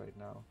feelings right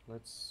now.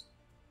 Let's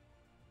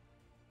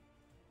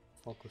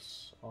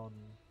focus on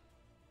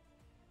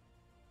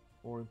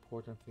more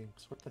important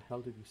things. What the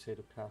hell did you say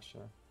to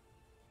Kasha?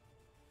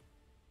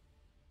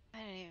 I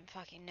don't even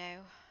fucking know.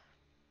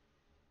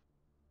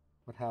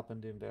 What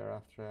happened in there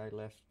after I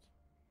left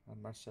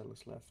and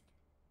Marcellus left?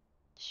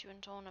 She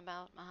went on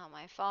about how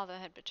my father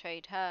had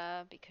betrayed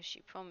her because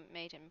she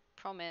made him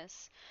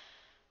promise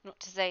not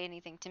to say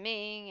anything to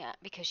me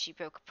because she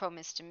broke a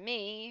promise to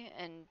me,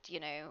 and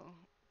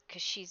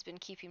because she's been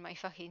keeping my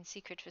fucking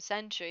secret for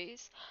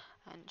centuries,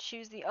 and she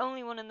was the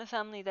only one in the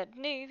family that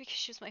knew because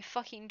she was my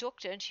fucking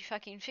doctor and she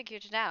fucking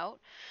figured it out.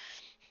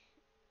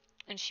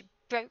 And she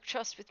broke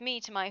trust with me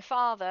to my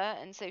father,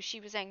 and so she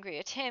was angry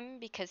at him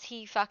because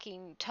he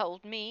fucking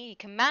told me, he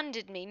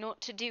commanded me not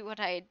to do what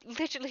I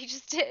literally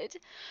just did.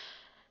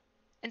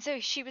 And so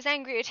she was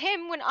angry at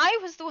him when I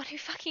was the one who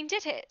fucking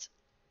did it.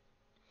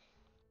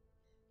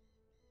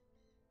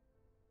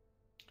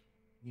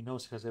 He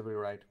knows he has every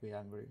right to be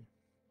angry.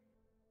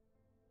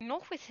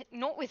 Not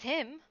with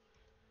him.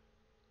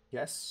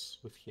 Yes,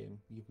 with him.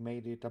 You've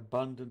made it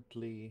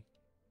abundantly...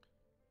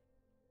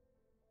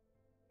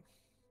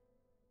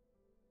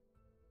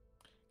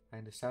 I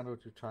understand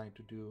what you're trying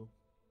to do,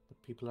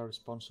 but people are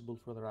responsible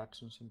for their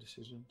actions and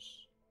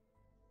decisions.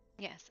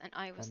 Yes, and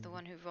I was the And-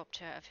 one who robbed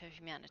her of her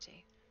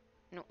humanity,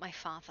 not my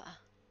father.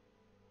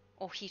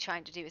 All he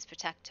tried to do was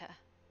protect her.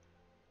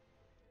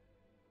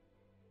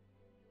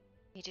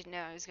 He didn't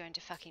know I was going to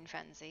fucking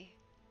frenzy.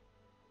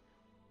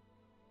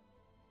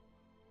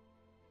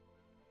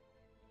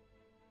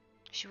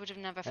 She would have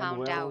never found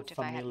well out if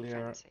I hadn't familiar-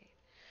 frenzied.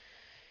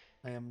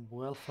 I am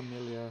well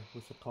familiar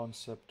with the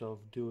concept of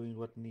doing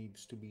what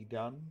needs to be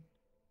done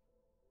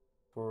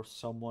for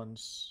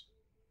someone's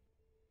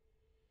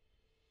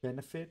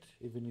benefit,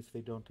 even if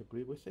they don't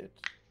agree with it.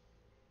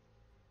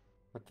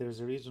 But there's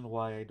a reason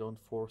why I don't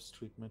force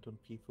treatment on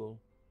people,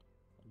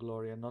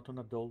 Gloria, not on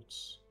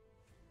adults.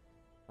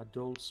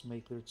 Adults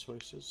make their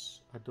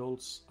choices.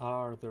 Adults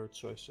are their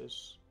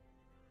choices.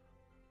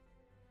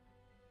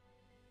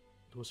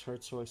 It was her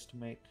choice to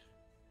make,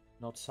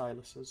 not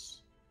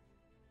Silas's.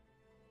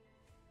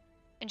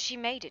 And she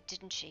made it,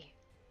 didn't she?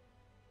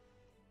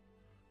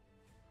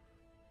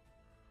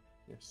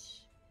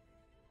 Yes.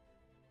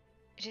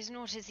 It is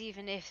not as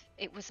even if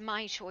it was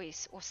my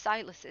choice or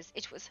Silas's,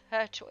 it was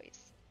her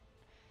choice.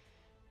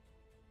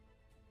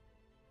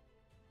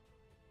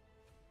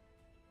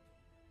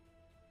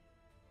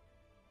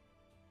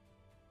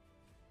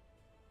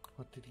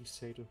 What did he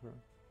say to her?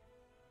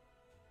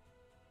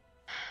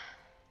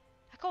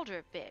 I called her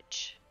a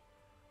bitch.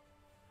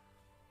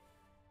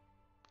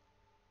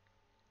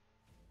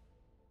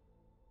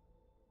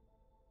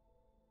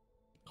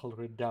 Called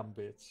her a dumb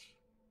bitch.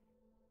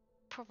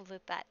 Probably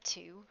that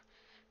too.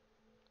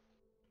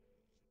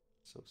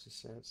 So she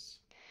says.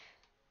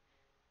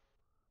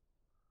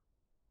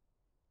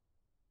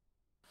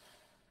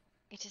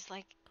 It is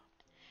like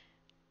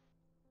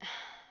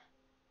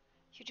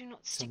you do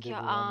not Send stick your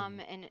everyone arm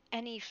in.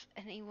 in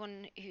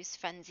anyone who's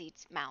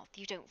frenzied's mouth.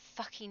 You don't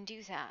fucking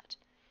do that.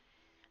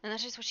 And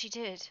that is what she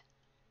did.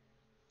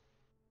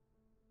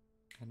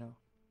 I know.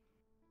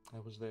 I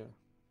was there.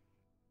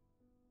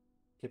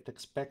 Kept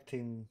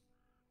expecting.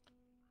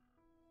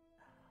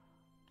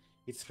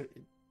 It's her.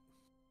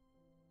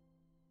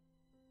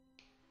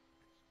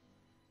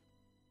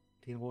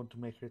 Didn't want to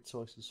make her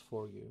choices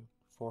for you,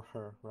 for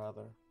her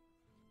rather.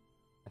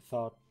 I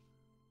thought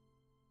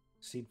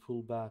she'd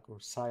pull back, or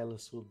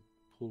Silas would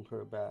pull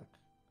her back.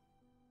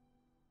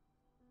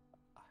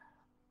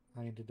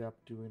 I ended up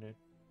doing it,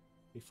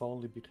 if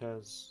only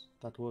because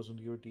that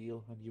wasn't your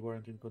deal and you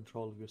weren't in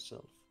control of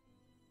yourself.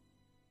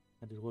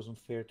 And it wasn't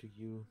fair to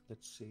you that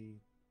she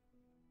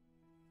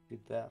did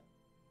that.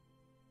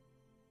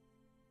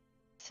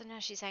 So now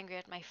she's angry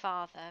at my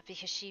father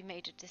because she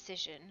made a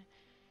decision.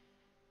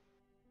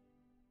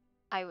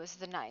 I was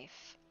the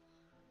knife.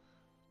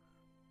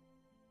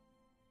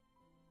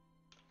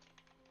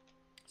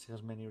 She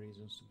has many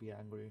reasons to be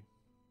angry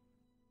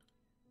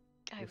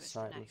I with was the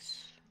Silas.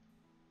 knife.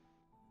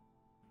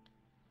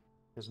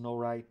 He has no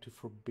right to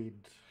forbid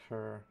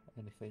her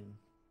anything.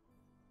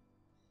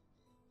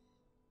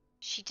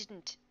 She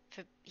didn't.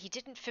 He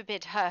didn't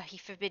forbid her. He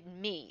forbid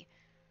me.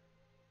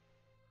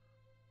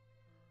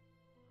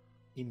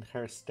 In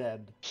her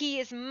stead. He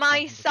is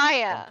my Something that she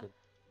sire. wanted.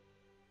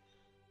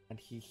 And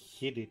he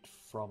hid it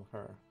from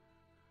her.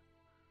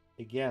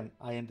 Again,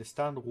 I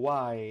understand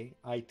why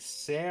I'd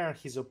share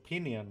his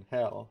opinion,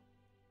 hell.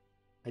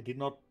 I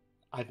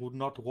would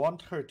not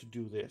want her to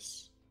do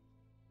this.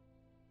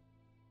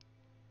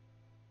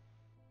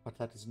 But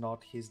that is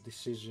not his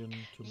decision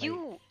to make.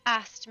 You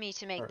asked me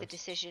to make the first.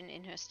 decision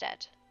in her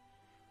stead.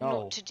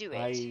 No, Not to do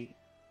it.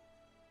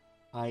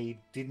 I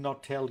did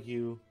not tell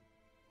you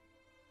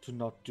to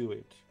not do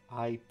it.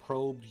 I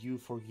probed you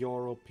for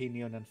your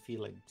opinion and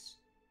feelings.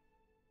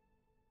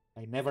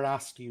 I never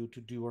asked you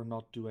to do or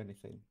not do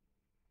anything.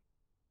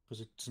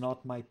 Because it's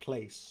not my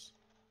place.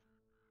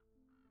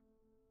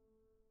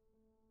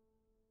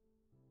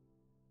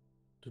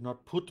 Do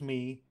not put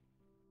me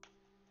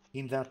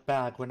in that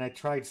bag when I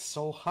tried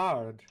so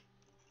hard.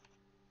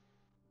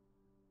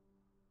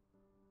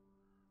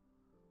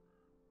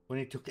 When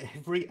it took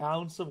every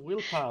ounce of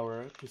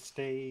willpower to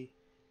stay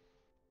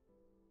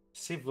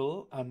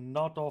civil and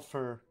not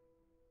offer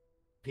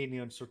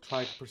opinions or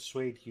try to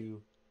persuade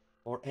you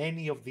or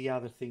any of the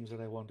other things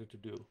that I wanted to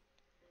do.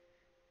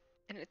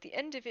 And at the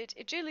end of it,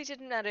 it really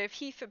didn't matter if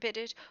he forbid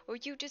it or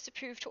you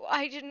disapproved or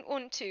I didn't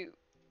want to.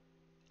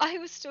 I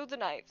was still the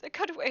knife that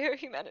cut away her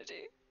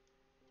humanity.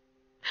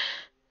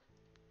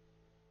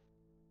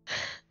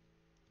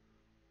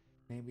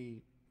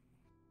 Maybe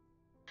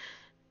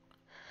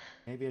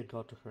I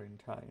got to her in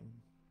time.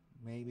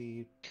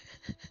 Maybe...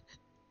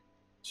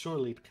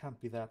 Surely it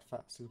can't be that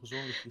fast. It was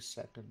only a few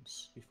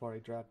seconds before I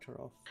dragged her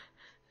off.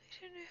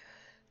 I don't know.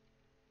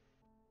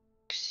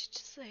 She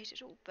just laid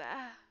it all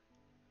bare.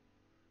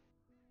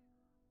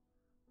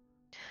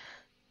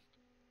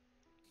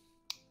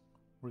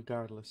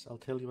 Regardless, I'll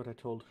tell you what I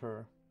told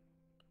her.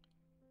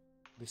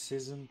 This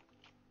isn't...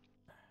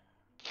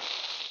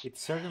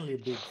 It's certainly a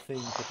big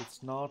thing, but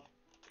it's not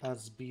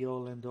as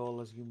be-all and all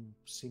as you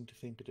seem to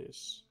think it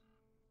is.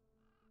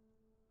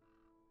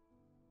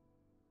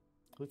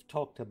 We've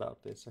talked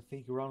about this. I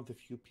think you're one of the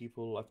few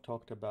people I've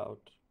talked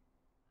about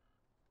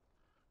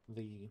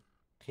the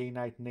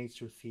Cainite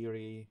nature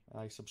theory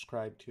I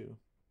subscribe to.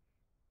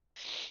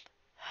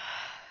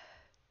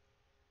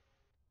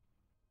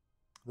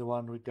 The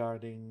one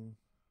regarding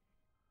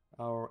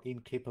our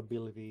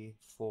incapability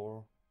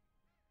for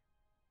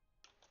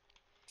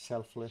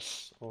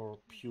selfless or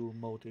pure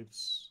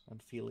motives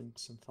and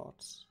feelings and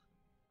thoughts.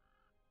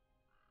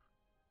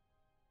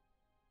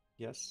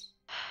 Yes?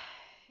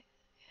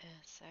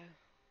 Yeah, so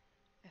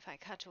if I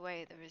cut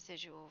away the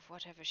residual of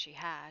whatever she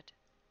had,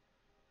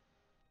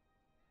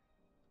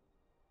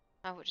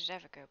 how would it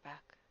ever go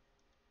back?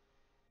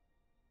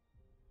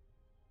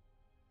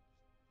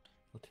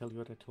 I'll tell you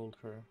what I told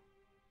her.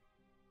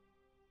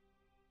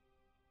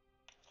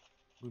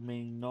 We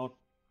may not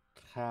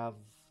have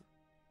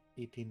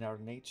it in our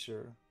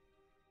nature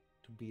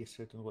to be a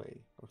certain way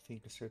or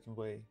think a certain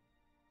way,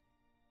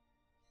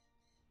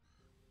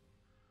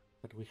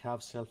 but we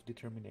have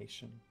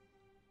self-determination.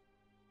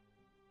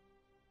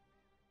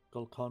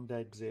 Golconda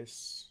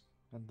exists,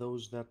 and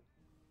those that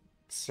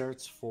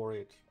search for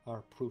it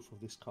are proof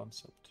of this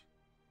concept.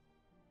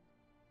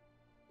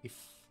 If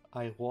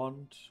I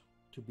want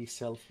to be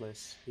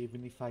selfless,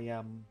 even if I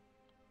am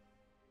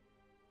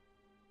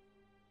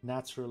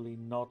naturally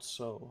not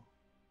so,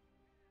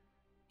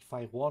 if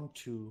I want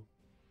to,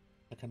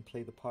 I can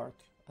play the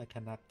part, I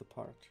can act the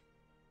part,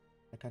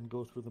 I can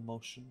go through the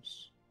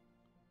motions.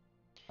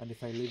 And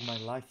if I live my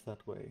life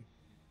that way,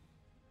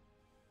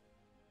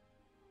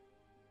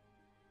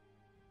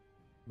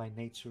 my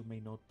nature may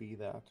not be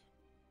that,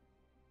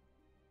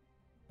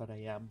 but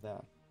I am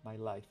that. My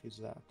life is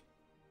that.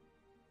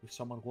 If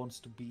someone wants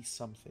to be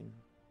something,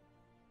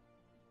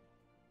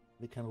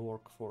 they can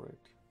work for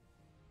it.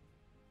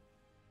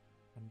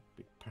 And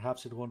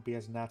perhaps it won't be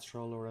as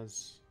natural or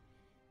as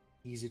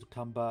easy to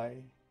come by,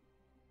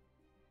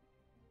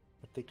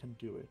 but they can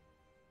do it.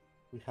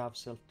 We have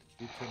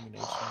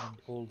self-determination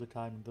and all the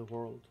time in the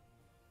world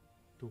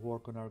to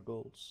work on our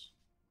goals.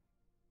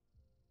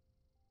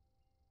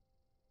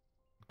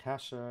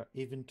 Kasha,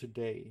 even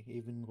today,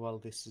 even while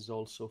this is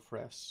also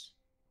fresh,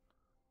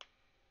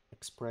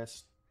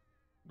 expressed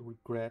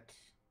regret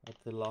at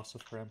the loss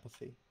of her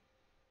empathy.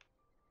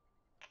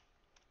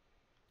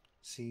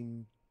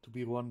 Seemed to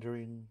be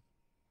wondering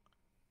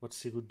what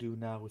she would do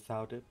now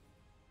without it.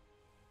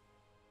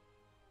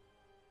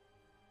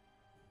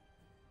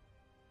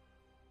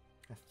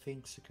 I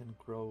think she can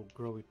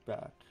grow it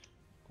back,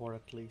 or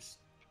at least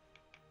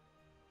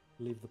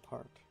leave the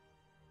part.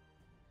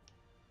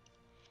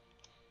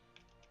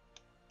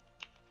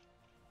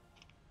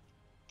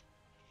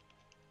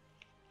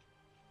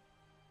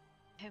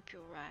 I hope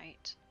you're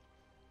right.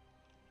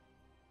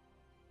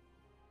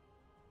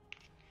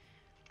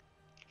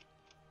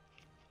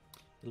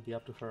 It'll be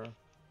up to her.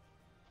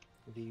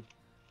 The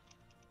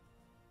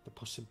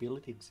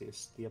possibility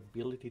exists, the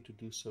ability to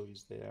do so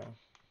is there.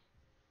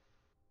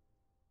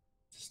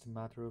 It's just a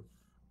matter of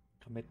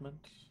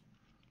commitment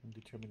and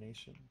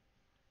determination.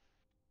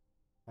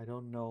 I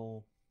don't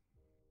know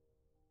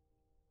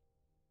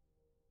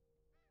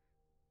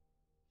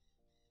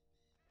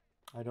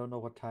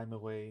what time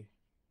away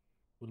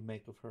will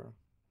make of her.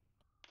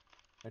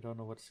 I don't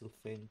know what she'll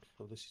think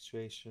of the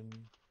situation,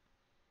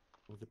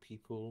 of the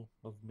people,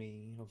 of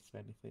me, of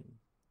anything.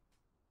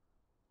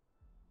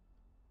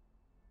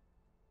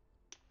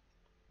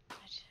 I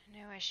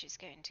don't know where she's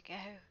going to go.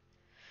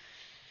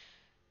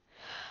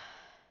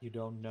 You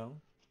don't know?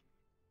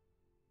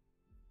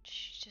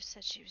 She just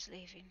said she was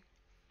leaving.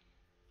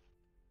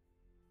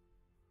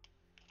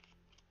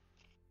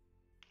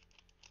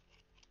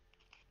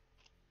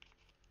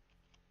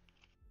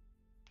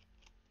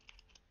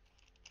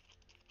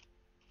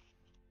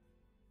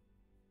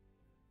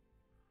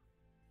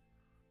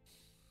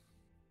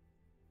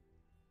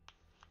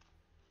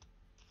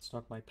 It's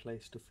not my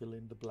place to fill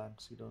in the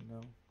blanks you don't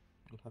know.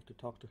 You'll have to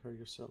talk to her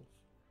yourself.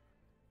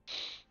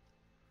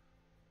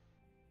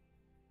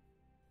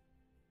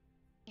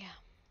 Yeah.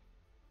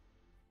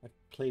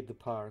 I've played the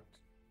part.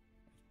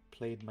 I've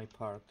played my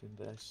part in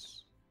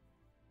this.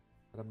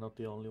 But I'm not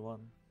the only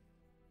one.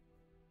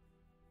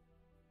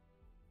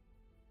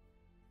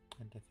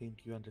 And I think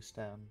you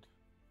understand.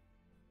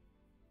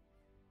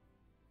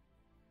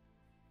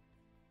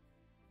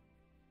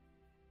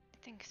 I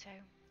think so.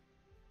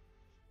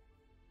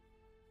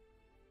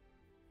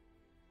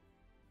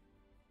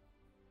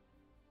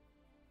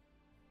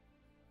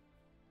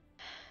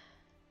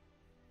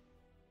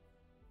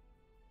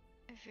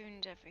 I've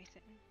ruined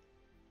everything.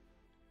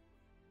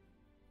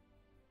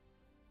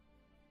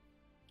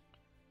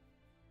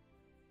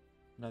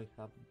 No, you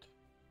haven't.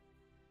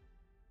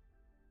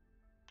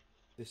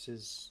 This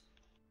is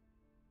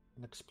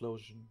an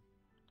explosion.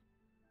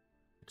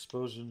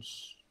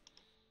 Explosions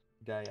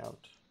die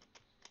out.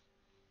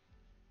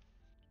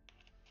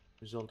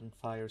 Resulting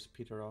fires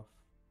peter off.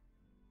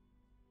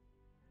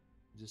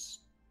 You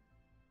just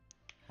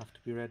have to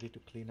be ready to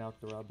clean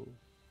out the rubble.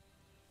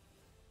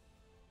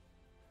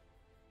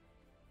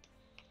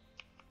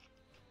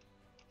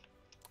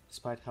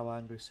 Despite how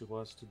angry she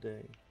was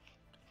today,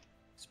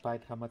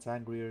 despite how much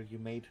angrier you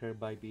made her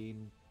by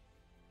being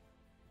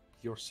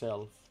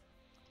yourself,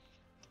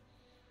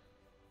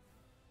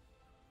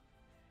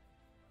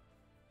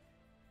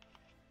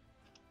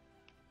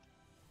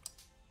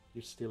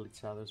 you're still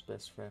each other's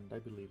best friend. I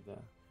believe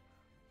that.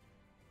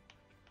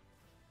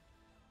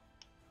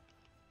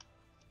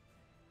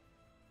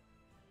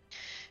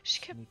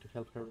 You need to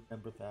help her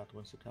remember that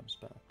when she comes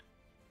back.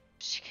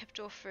 She kept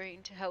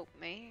offering to help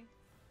me,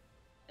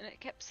 and I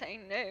kept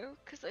saying no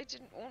because I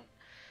didn't want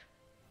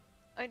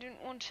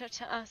her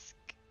to ask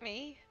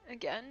me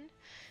again,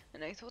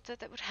 and I thought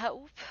that would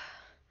help.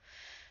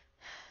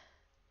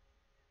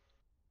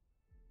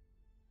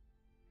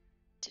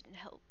 Didn't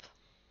help.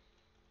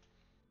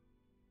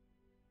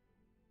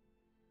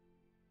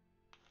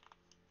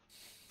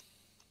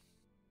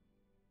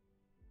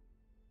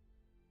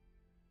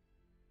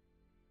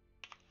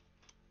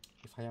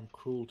 if I am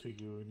cruel to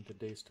you in the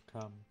days to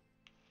come,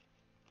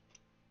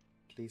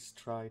 please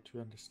try to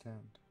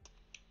understand.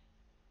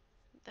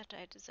 That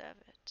I deserve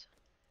it.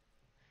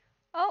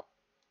 Oh!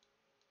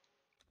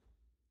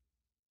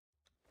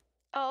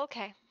 Oh,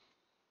 okay.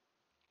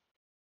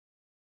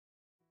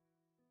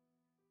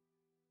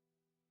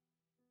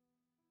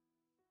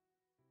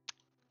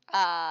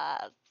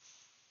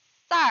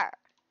 Sir!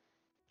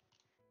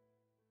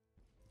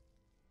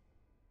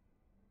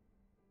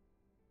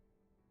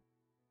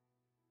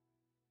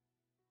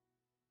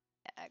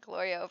 Yeah,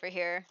 Gloria over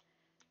here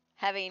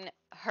having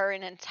her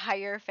and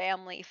entire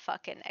family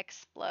fucking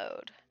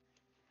explode.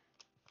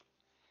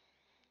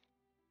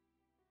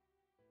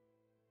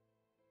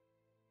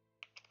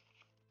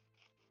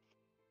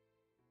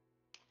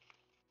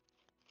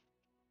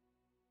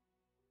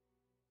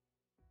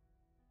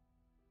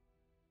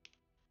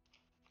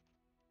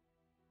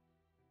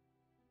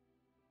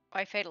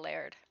 I fatal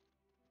aired.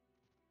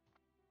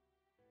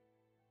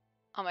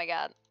 Oh my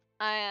god.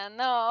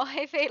 No,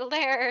 I fatal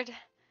aired.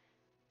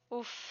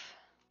 Oof.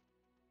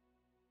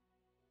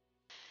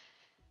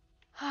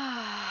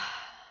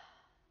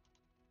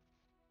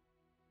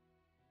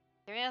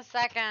 Give me a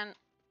second.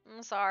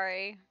 I'm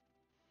sorry.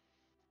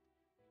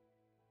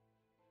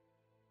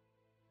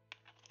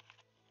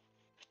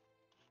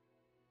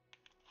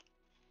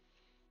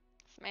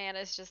 This man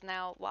is just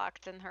now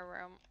locked in her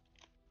room.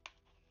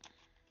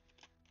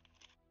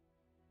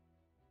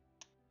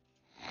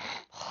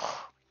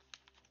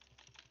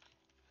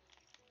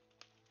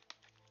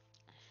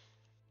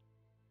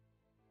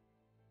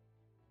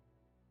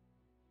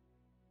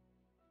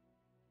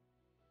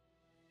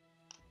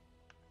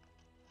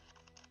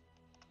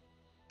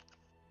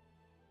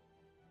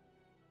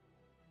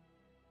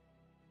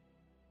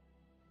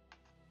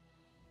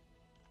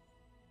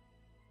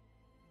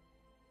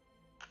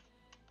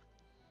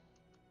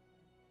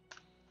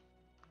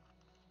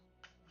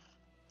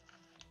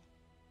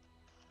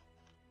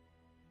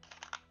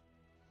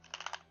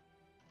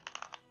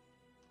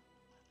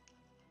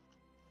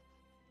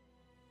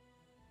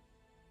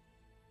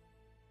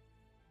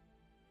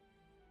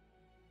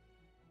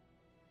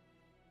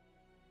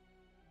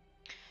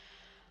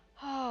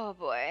 Oh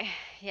boy.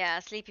 Yeah,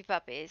 sleepy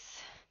puppies.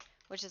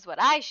 Which is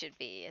what I should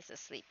be, as a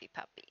sleepy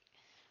puppy.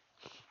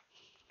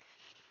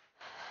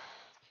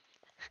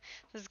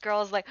 This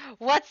girl's like,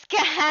 what's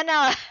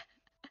Gehenna?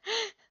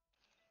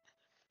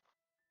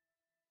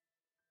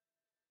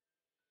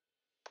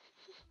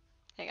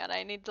 Hang on,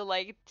 I need to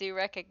like do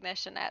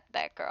recognition at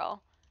that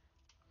girl.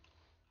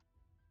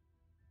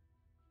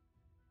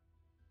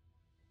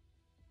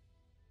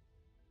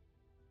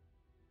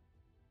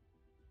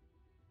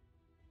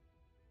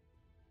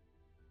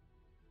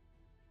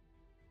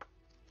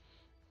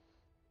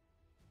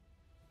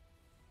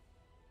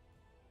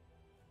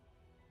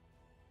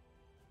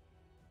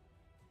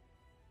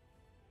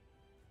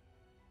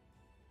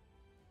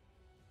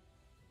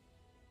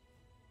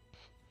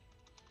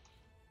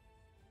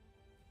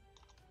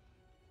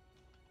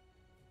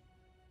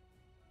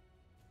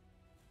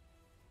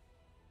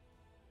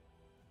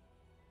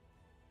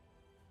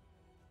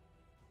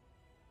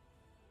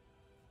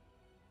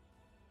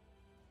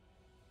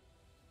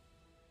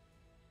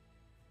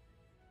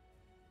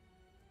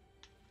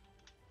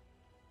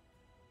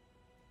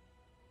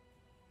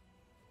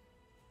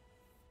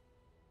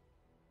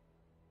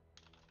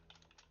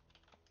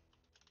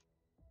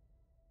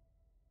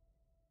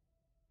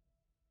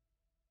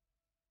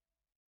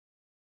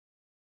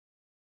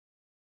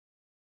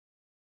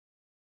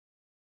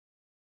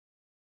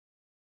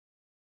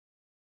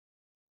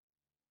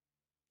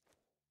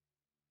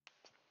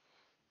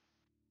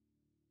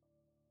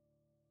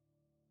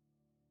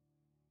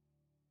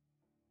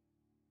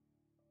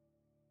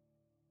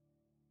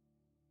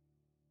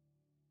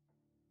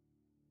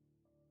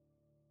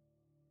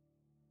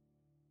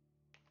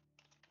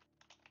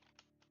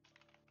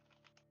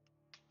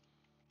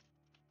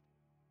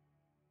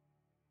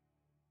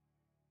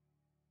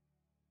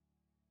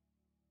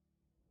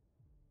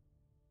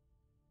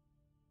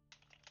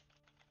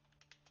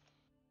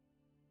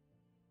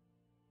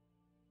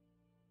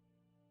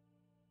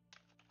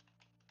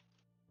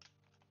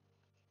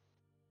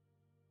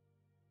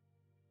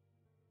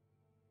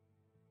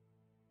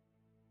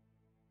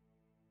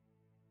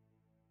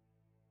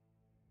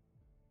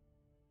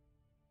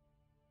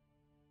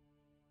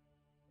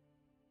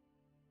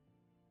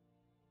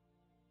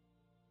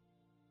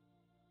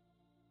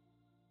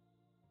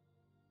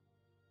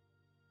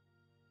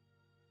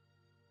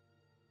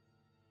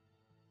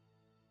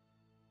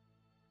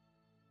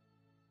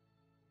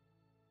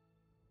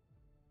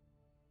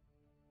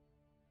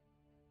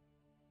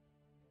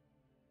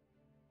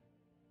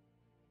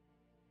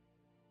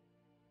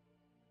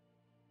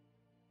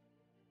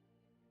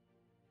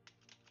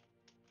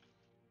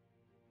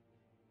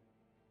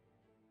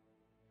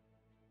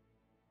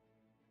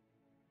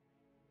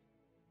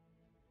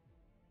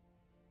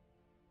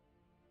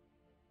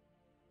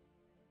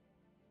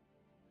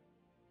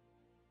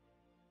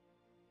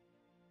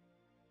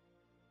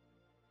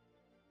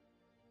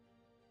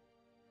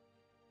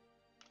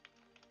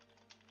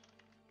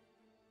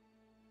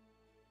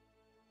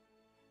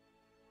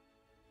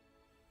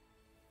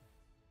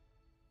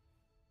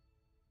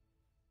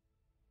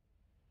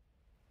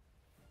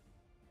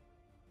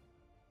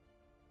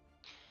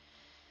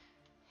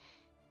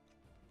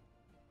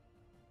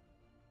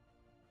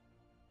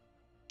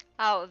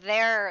 Oh,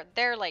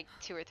 they're like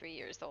 2 or 3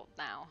 years old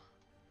now.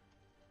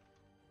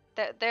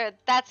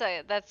 That's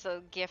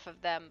a gif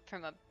of them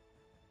from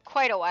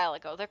quite a while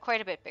ago. They're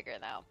quite a bit bigger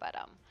now, but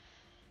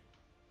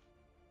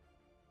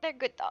they're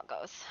good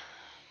doggos.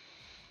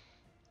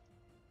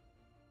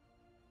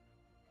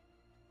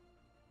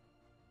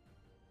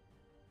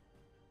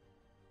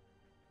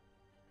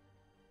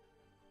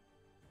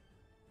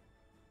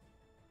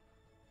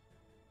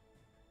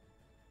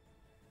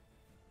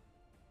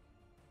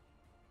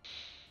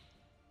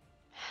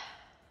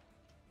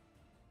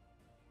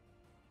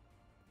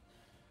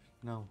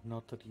 No,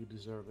 not that you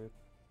deserve it.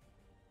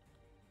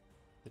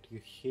 That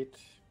you hit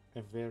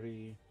a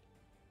very,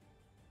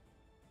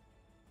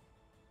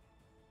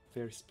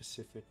 very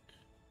specific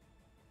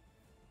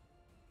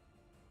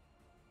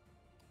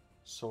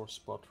sore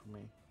spot for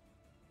me.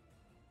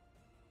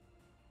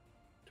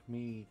 To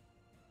me,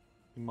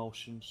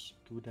 emotions,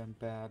 good and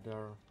bad,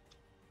 are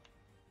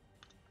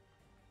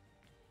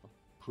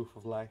proof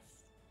of life,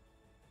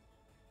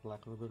 for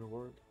lack of a better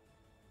word.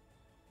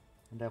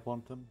 And I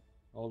want them,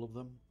 all of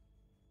them,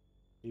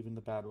 even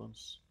the bad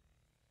ones.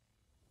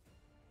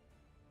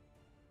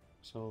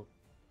 So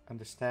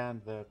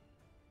understand that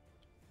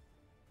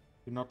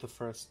you're not the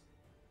first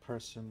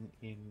person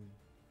in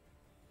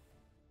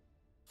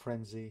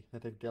Frenzy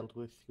that I've dealt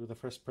with. You're the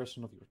first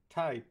person of your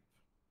type,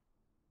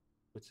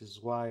 which is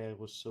why I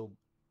was so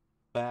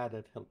bad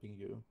at helping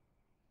you.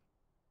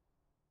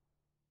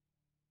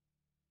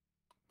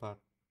 But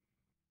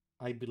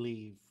I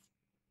believe,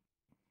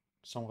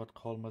 somewhat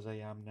calm as I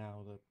am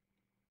now, that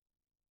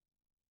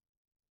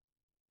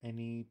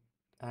any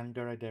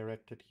anger I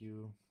direct at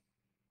you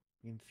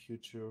in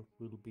future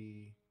will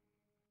be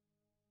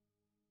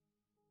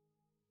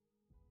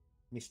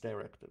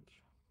misdirected,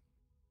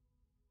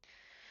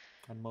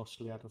 and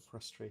mostly out of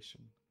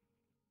frustration.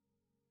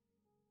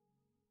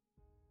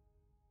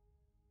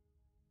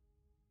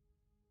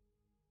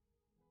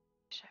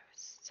 Wish I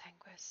was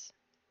Sanguis.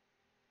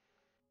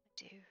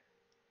 I do.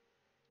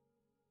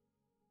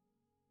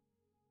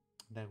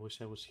 And I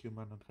wish I was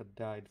human and had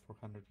died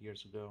 400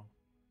 years ago.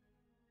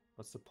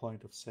 What's the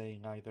point of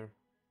saying either?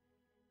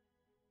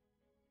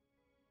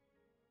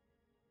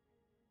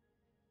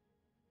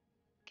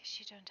 Guess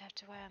you don't have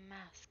to wear a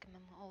mask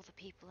among all the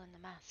people in the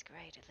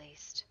masquerade, at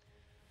least.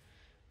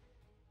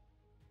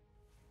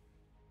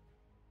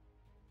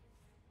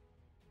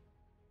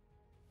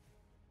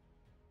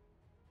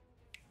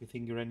 You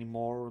think you're any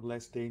more or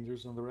less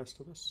dangerous than the rest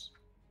of us?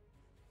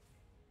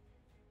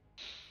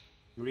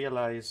 You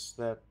realize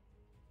that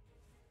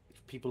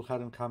if people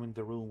hadn't come in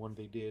the room when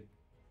they did,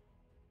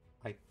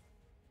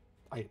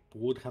 I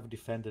would have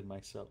defended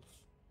myself.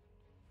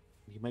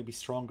 You may be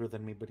stronger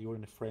than me, but you're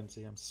in a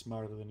frenzy. I'm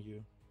smarter than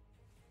you.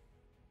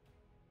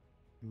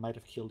 I might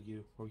have killed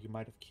you, or you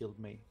might have killed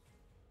me.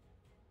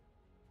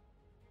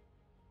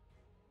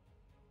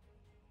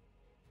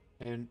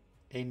 And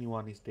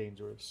anyone is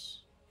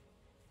dangerous.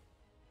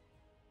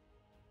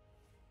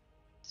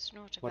 It's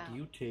not What about.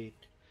 you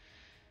take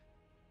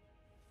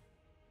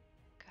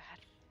Go ahead.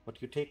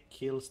 What you take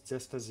kills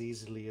just as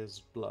easily as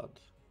blood.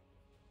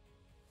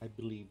 I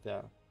believe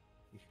that.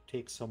 If you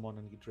take someone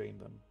and you drain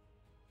them,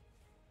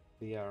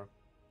 they are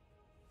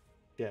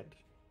dead.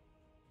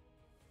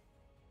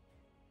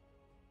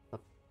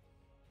 But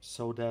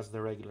so does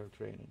the regular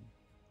draining.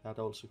 That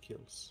also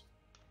kills.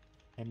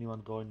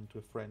 Anyone going into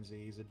a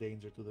frenzy is a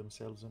danger to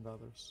themselves and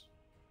others.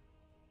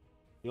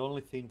 The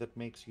only thing that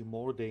makes you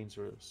more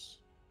dangerous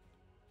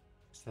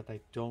is that I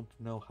don't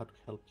know how to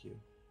help you.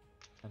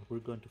 And we're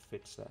going to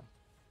fix that.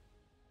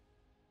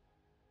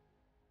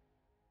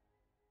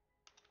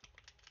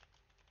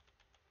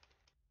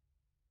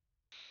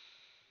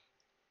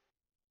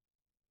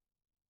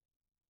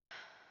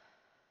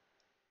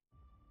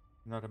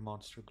 You're not a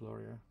monster,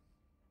 Gloria.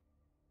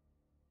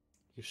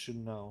 You should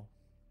know.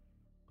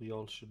 We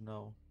all should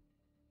know.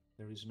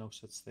 There is no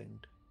such thing.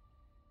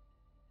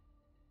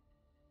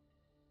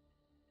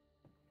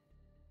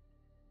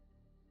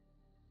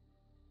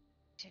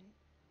 Didn't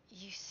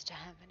used to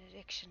have an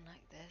addiction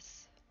like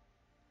this.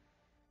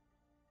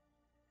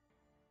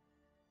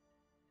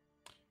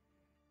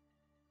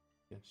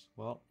 Yes,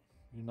 well,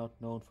 you're not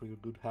known for your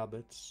good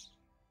habits.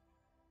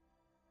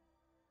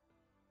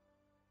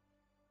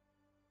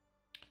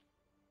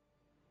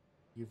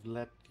 You've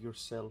let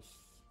yourself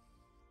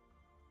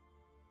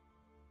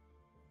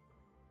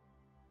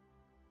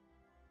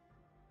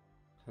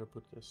how to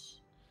put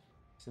this?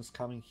 Since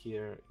coming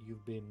here,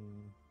 you've been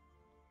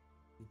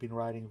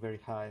riding very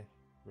high,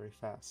 very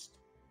fast.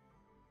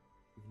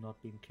 You've not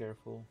been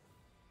careful.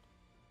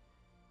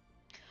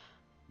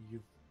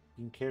 You've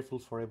been careful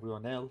for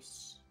everyone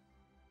else.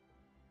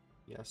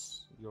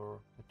 Yes, your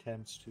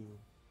attempts to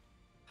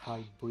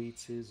hide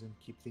breaches and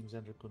keep things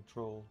under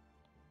control.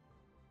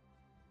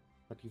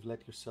 But you've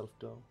let yourself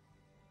go.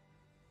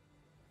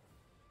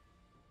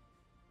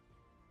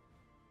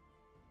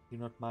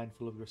 You're not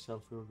mindful of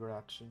yourself or your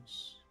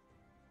actions.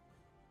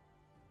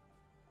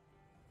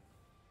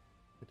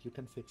 But you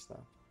can fix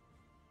that.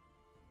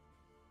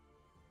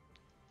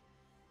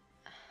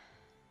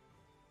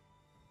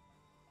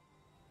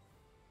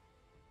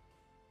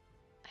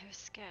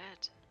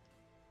 scared.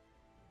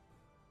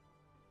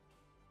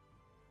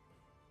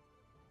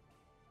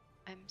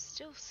 I'm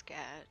still scared.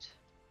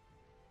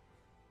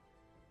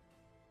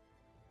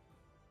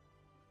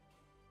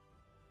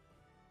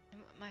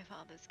 And what my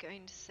father's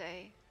going to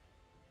say.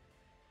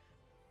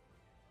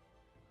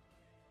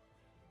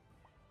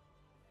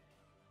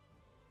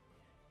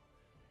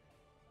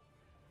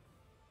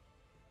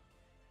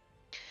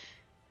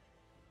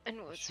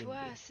 And what's Shouldn't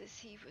be. worse is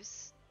he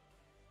was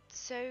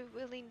so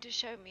willing to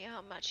show me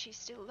how much he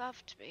still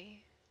loved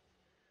me.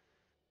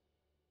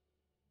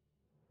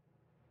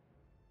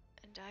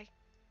 And I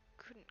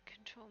couldn't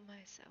control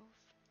myself.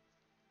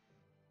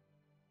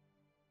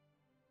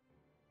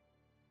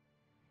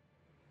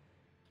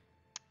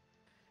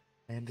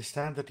 I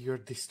understand that you're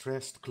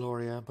distressed,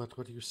 Gloria, but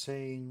what you're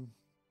saying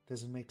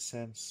doesn't make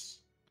sense.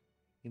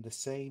 In the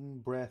same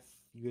breath,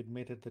 you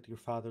admitted that your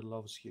father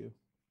loves you,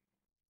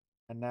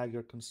 and now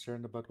you're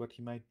concerned about what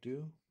he might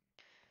do?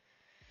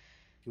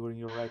 If you were in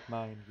your right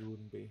mind, you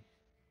wouldn't be.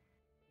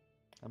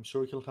 I'm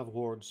sure he'll have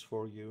words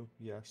for you,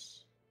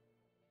 yes.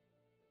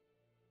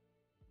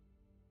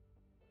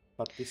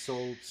 But this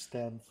all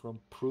stemmed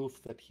from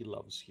proof that he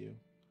loves you,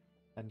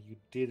 and you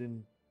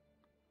didn't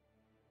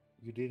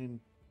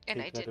And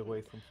I take that didn't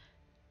away from him.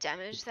 He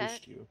damage that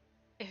pushed you.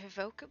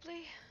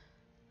 irrevocably.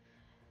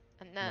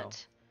 And No.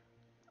 that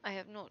I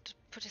have not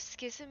put a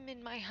schism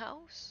in my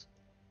house.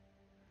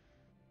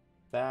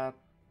 That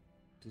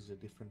is a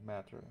different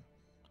matter.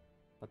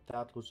 But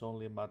that was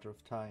only a matter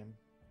of time.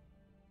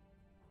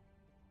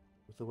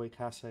 With the way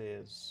Casa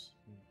is,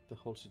 the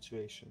whole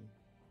situation.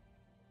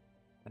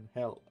 And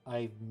hell,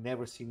 I've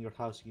never seen your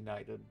house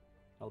united,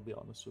 I'll be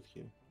honest with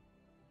you.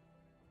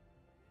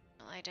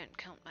 Well, I don't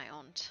count my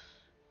aunt.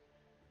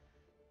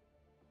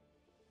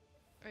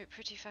 We're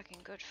pretty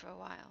fucking good for a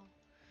while.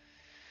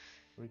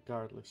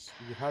 Regardless,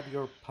 you had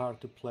your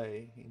part to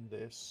play in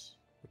this,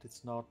 but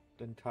it's not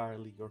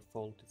entirely your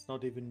fault. It's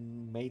not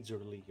even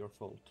majorly your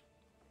fault.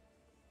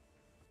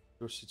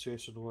 Your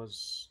situation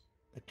was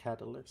a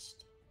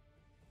catalyst.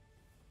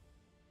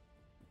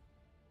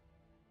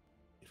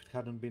 If it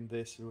hadn't been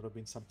this, it would have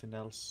been something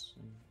else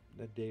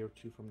in a day or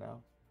two from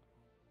now.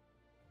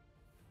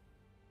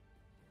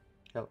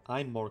 Hell,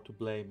 I'm more to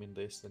blame in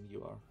this than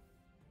you are.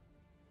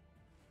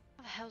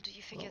 How the hell do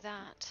you figure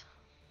that?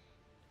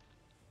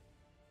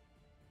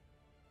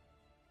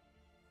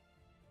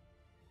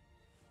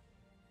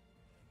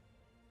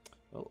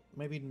 Well,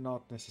 maybe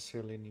not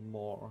necessarily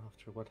anymore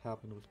after what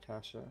happened with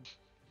Kasha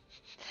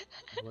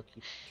and what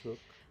you took.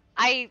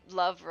 I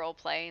love role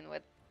playing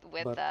with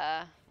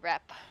But-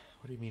 Rep.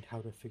 What do you mean,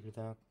 how to figure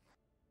that?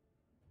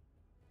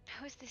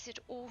 How is this at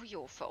all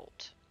your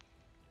fault?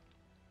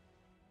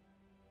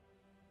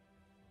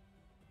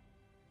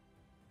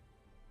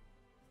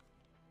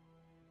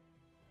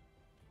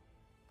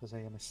 Because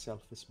I am a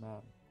selfish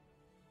man.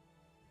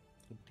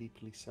 A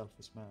deeply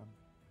selfish man.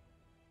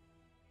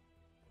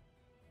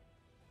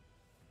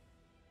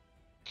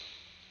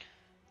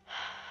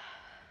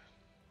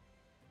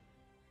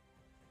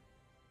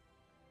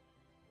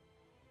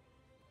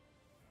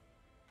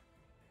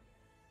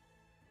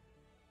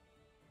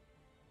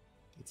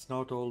 It's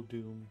not all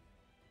doom,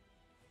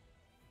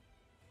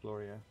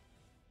 Gloria.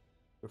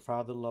 Your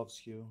father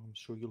loves you. I'm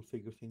sure you'll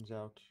figure things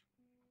out.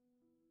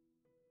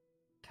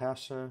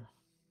 Kasha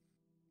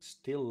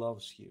still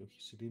loves you.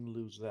 She didn't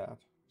lose that.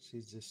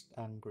 She's just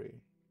angry.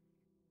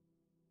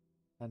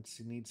 And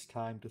she needs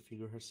time to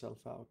figure herself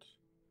out.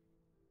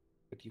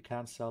 But you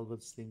can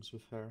salvage things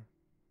with her.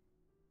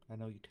 I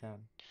know you can.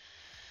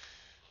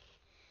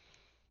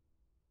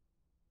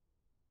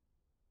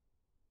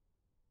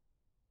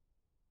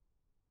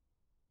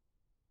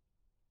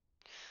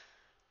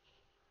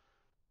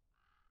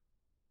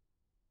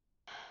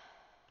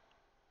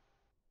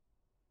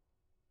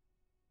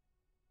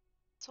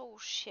 It's all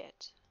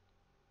shit.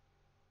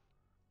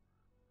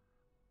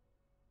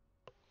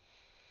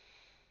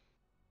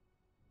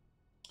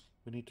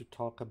 We need to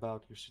talk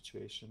about your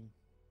situation,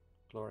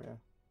 Gloria.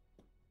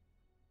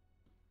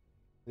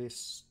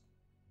 This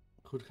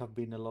could have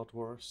been a lot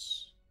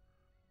worse.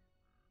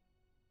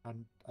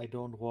 And I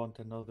don't want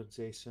another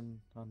Jason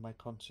on my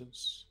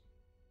conscience.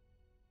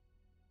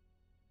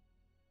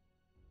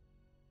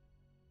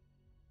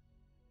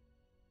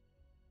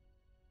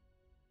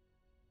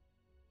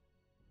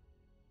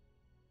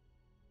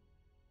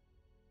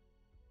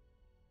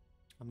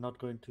 I'm not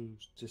going to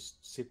just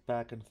sit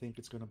back and think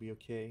it's going to be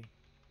okay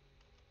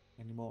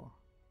anymore.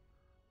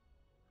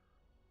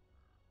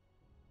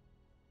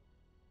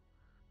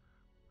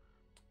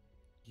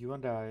 You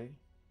and I.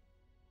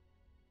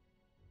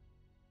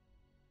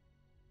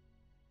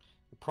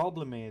 The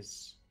problem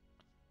is,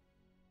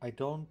 I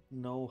don't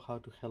know how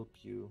to help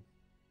you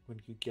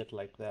when you get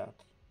like that.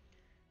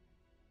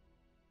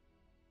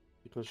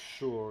 Because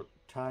sure,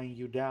 tying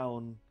you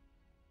down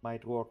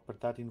might work,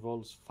 but that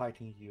involves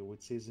fighting you,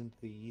 which isn't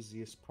the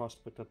easiest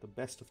prospect at the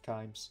best of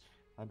times,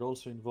 and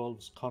also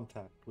involves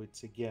contact,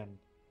 which again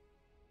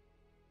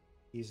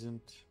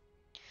isn't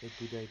a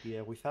good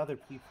idea. With other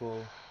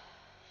people,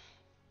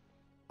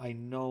 I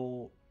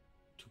know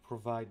to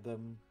provide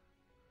them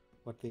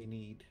what they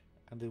need,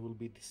 and they will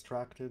be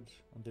distracted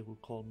and they will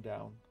calm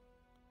down.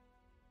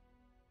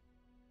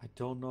 I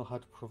don't know how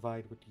to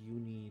provide what you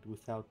need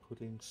without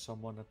putting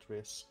someone at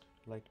risk,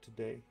 like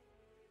today.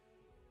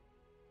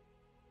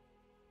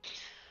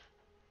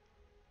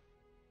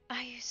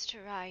 I used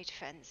to ride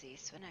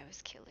frenzies when I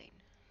was killing.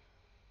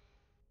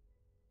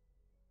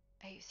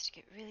 I used to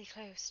get really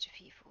close to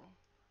people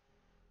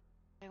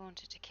I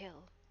wanted to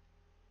kill.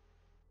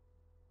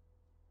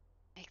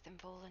 Make them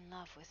fall in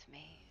love with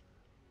me.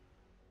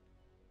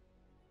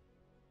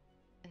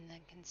 And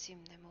then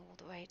consume them all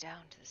the way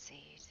down to the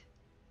seed.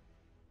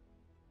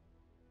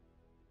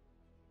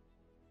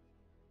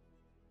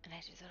 And I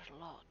did that a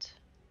lot.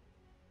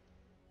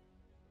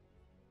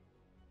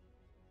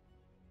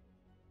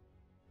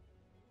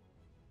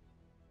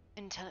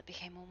 Until it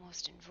became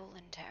almost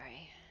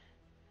involuntary.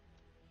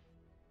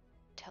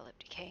 Until it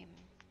became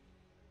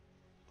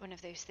one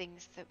of those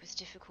things that was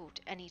difficult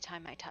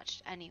anytime I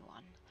touched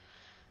anyone.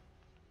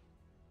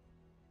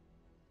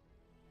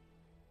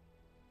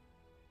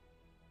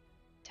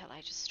 Until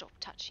I just stopped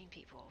touching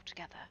people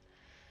altogether.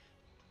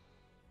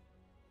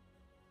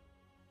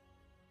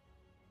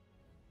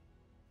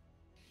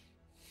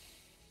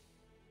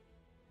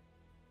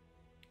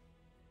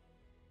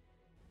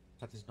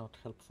 That is not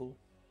helpful.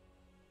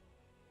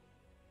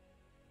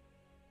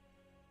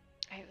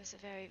 I was a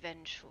very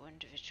vengeful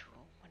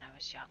individual when I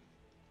was young.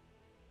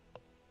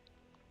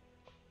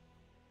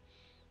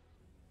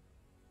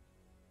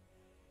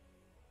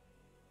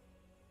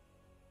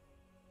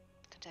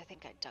 And I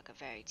think I dug a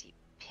very deep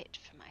pit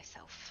for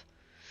myself.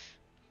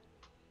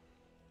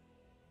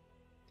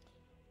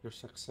 Your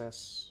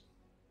success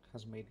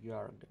has made you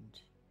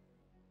arrogant.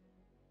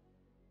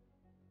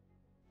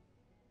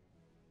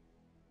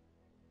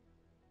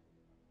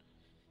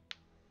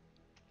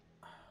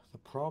 The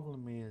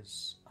problem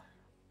is,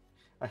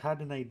 I had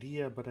an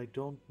idea, but I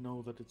don't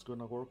know that it's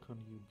gonna work on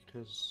you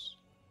because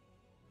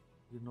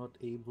you're not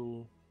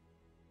able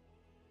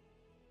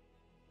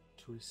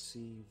to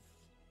receive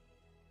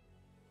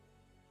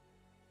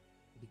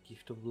the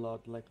gift of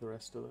blood like the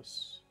rest of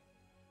us.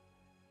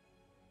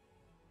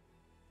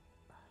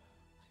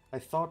 I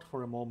thought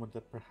for a moment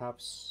that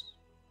perhaps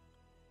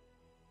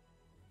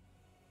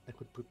I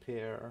could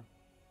prepare,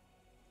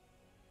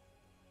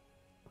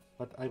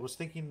 but I was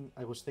thinking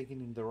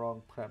in the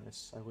wrong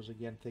premise. I was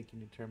again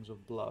thinking in terms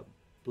of blood.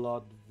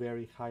 Blood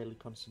very highly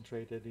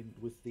concentrated in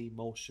with the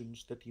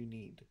emotions that you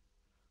need.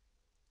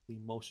 The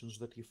emotions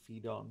that you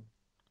feed on.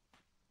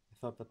 I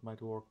thought that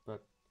might work,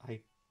 but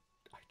I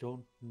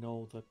don't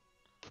know that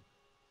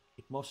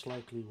it most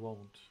likely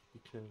won't,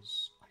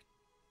 because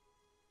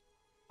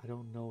I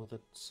don't know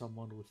that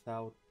someone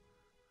without,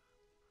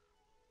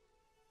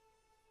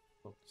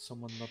 well,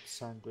 someone not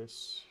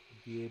sanguis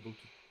would be able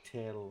to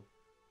tell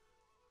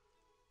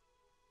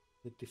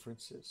the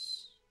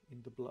differences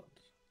in the blood,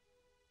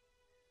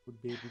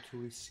 would be able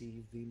to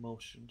receive the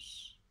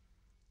emotions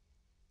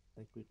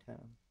like we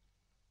can.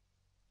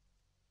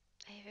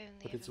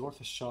 But it's worth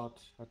a shot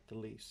at the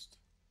least.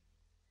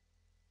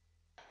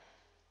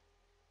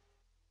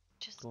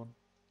 Go on.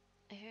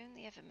 I've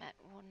only ever met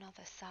one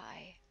other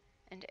Psy,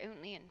 and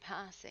only in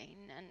passing,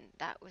 and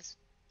that was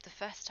the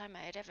first time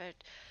I had ever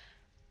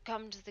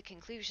come to the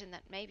conclusion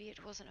that maybe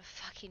it wasn't a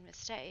fucking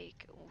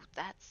mistake, or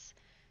that's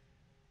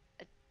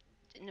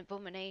an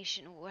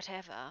abomination, or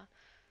whatever.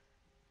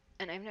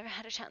 And I've never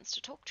had a chance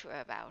to talk to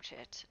her about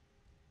it.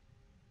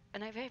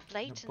 And I very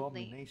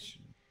blatantly... An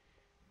abomination.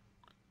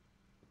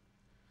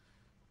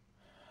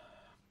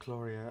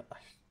 Gloria,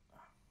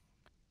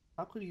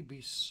 how could you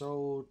be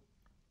so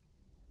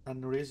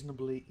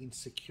unreasonably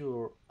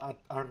insecure?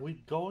 Are we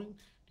going...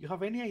 Do you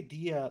have any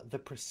idea the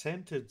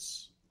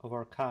percentage of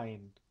our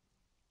kind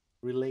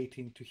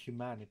relating to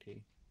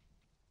humanity?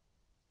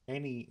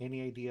 Any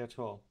idea at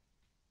all?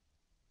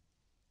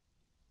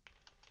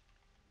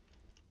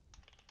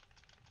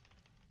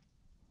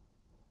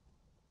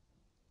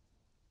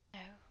 No.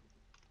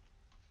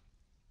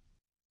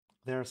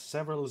 There are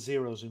several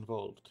zeros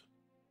involved.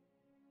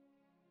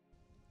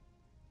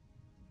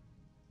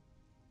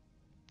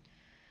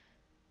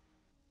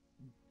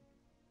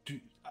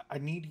 I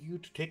need you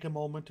to take a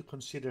moment to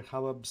consider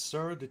how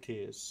absurd it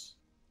is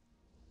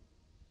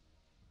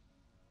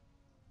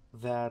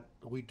that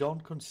we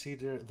don't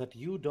consider, that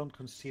you don't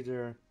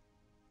consider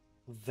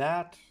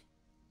that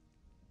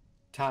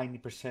tiny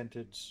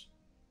percentage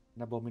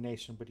an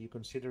abomination, but you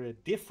consider a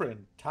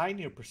different,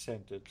 tinier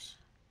percentage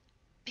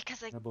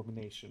Because an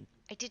abomination.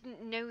 I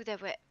didn't know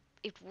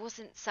it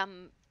wasn't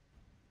some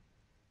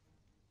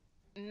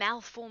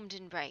malformed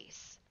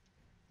embrace.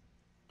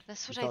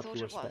 That's what You I thought thought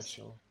you were it was.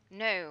 special.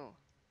 No.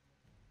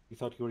 You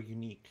thought you were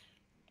unique,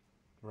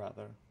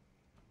 rather.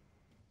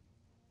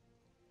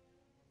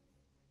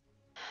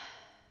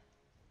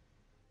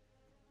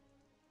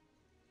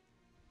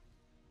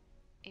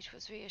 It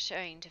was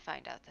reassuring to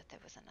find out that there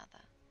was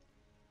another.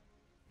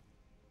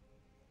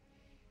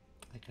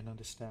 I can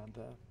understand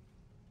that.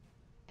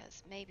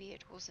 Because maybe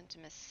it wasn't a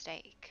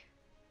mistake.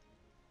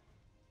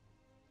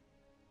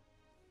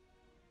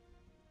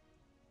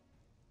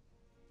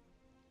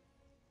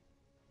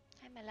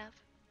 love.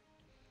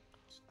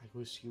 I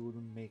wish you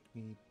wouldn't make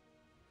me...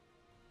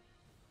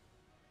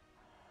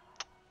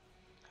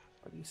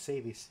 Why do you say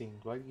these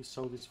things? Why do you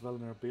show this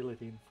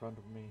vulnerability in front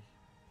of me?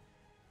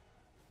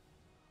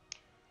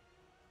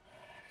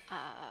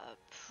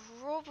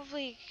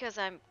 Probably because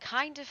I'm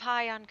kind of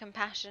high on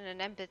compassion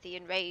and empathy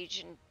and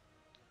rage and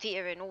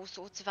fear and all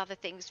sorts of other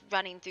things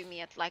running through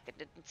me at like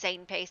an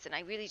insane pace, and I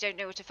really don't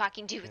know what to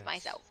fucking do with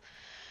myself.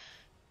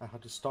 I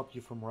had to stop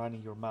you from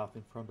running your mouth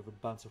in front of a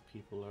bunch of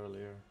people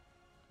earlier.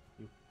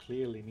 You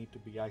clearly need to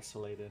be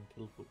isolated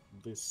until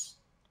this,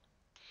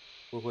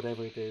 or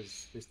whatever it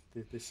is,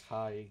 this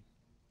high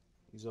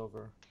is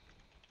over.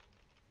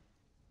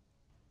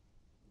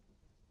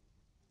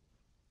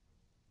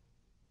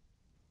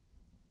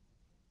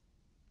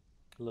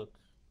 Look.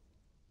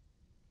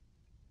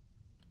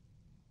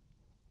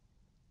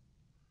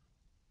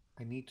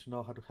 I need to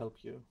know how to help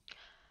you.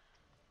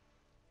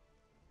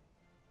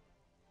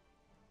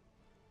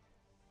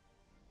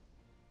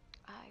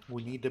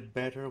 We need a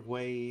better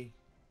way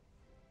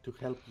to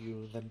help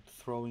you than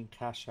throwing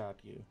cash at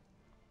you.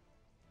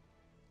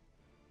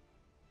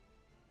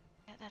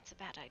 Yeah, that's a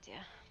bad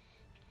idea.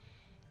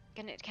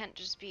 And it can't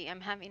just be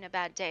I'm having a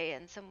bad day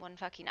and someone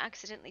fucking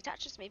accidentally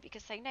touches me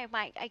because they know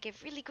I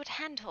give really good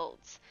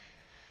handholds.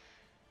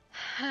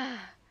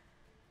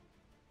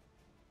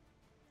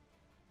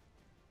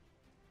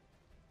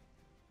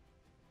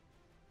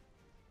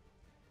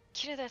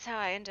 You know, that's how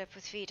I end up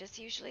with feeders.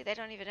 Usually they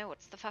don't even know what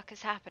the fuck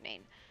is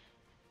happening.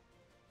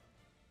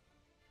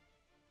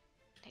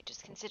 They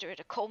just consider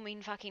it a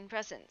calming fucking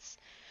presence.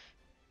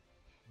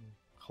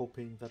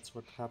 Hoping that's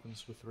what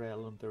happens with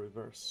Rel on the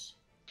reverse.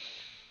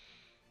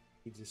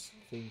 He just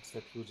thinks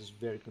that he was just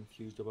very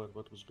confused about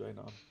what was going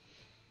on.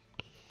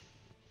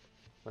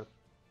 But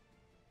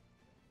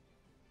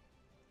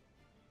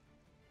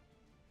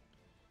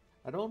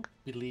I don't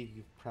believe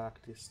you've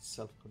practiced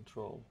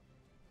self-control.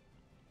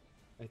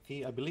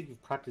 I believe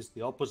you've practiced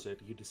the opposite.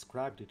 You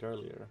described it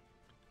earlier.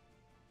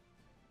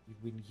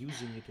 You've been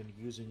using it and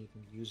using it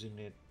and using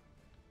it,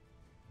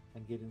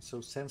 and getting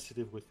so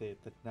sensitive with it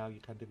that now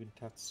you can't even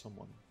touch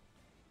someone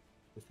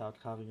without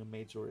having a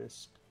major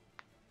risk.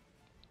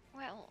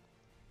 Well,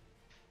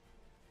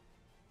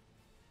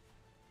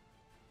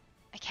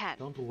 I can.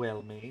 Don't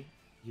well me.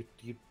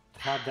 You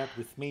had that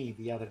with me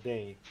the other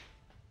day.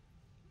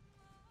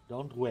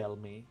 Don't well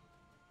me.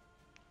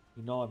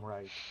 You know I'm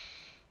right.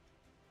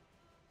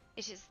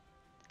 It is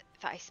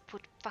if I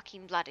put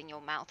fucking blood in your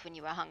mouth when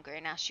you were hungry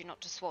and asked you not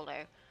to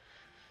swallow.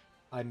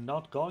 I'm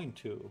not going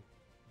to,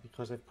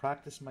 because I've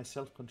practiced my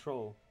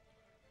self-control.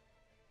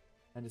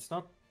 And it's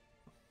not...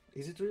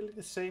 Is it really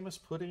the same as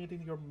putting it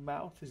in your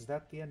mouth? Is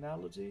that the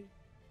analogy?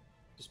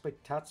 Just by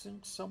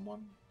touching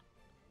someone?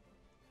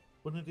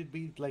 Wouldn't it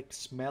be like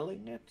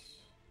smelling it?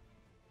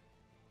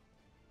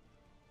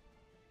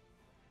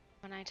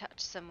 When I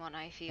touch someone,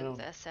 I feel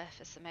their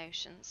surface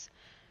emotions.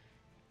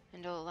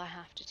 And all I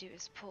have to do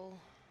is pull.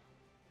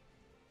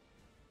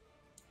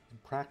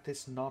 And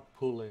practice not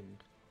pulling.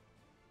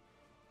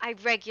 I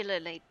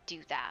regularly do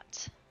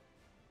that.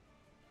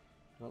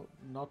 Well,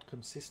 not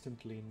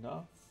consistently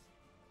enough.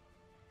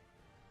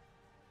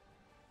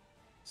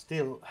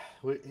 Still,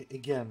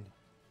 again,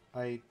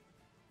 The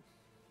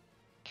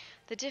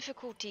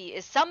difficulty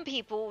is some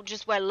people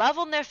just wear love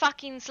on their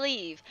fucking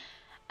sleeve.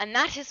 And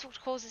that is what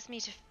causes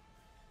me to...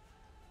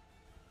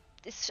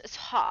 It's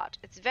hard.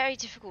 It's very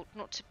difficult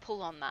not to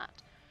pull on that.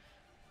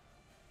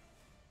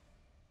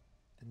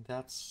 And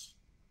that's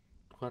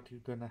what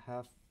you're gonna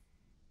have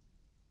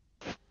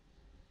to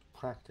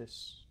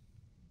practice.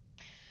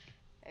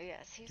 Oh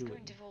yes, he's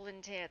going to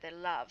volunteer their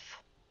love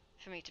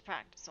for me to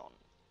practice on.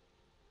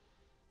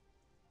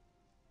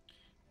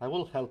 I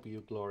will help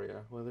you,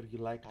 Gloria, whether you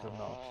like it or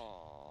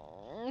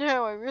not.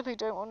 No, I really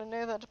don't want to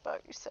know that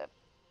about you, Seb.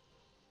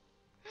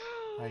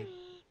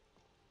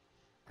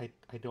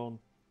 I don't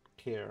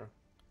care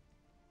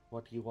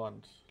what you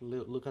want.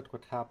 Look at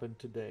what happened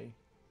today.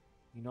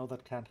 You know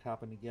that can't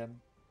happen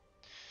again.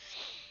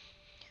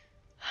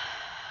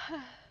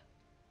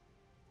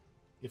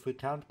 If we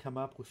can't come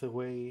up with a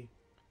way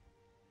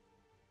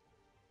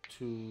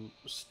to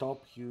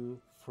stop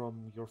you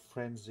from your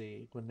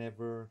frenzy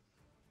whenever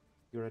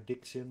your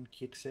addiction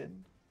kicks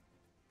in,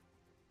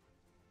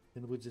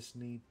 then we just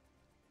need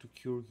to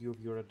cure you of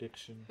your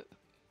addiction.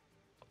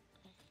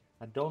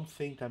 I don't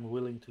think I'm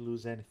willing to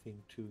lose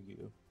anything to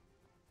you.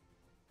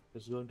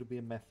 There's going to be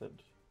a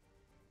method.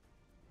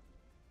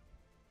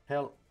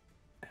 Hell,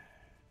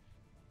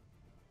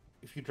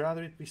 if you'd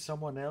rather it be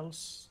someone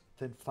else,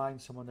 then find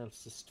someone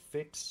else. Just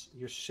fix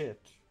your shit.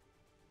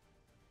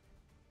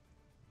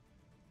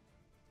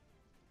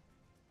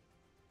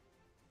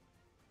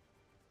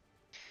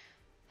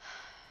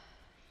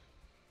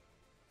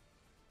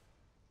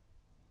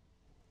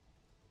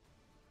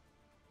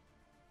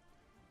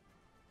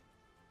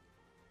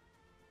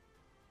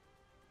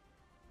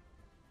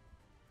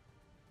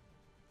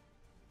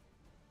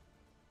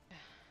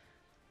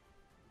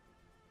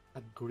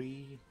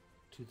 Agree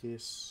to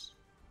this.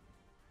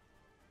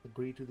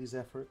 Agree to these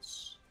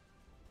efforts.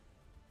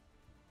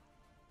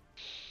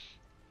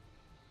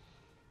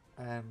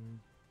 and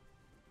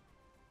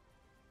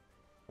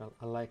well,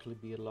 I'll likely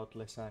be a lot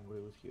less angry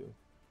with you.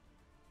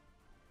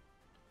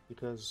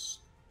 Because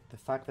the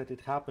fact that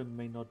it happened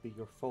may not be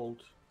your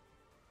fault,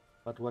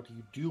 but what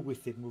you do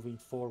with it moving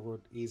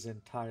forward is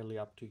entirely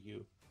up to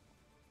you.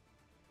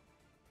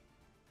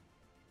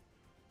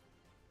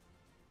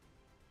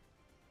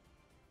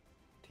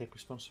 Take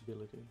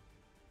responsibility.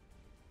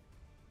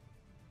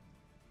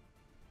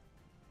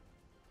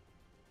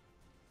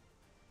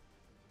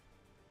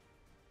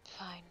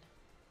 Fine.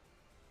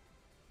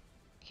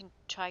 You can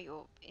try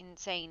your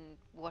insane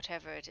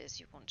whatever it is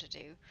you want to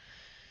do.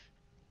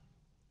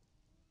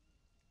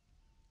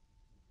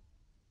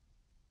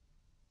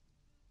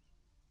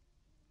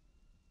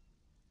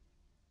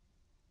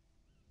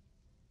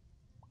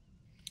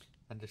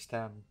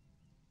 Understand,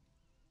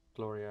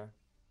 Gloria,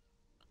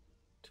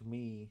 to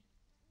me,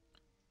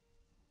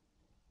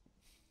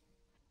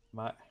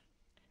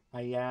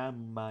 I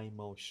am my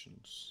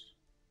emotions.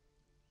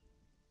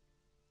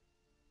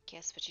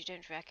 Yes, but you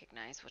don't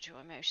recognize what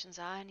your emotions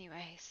are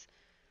anyways.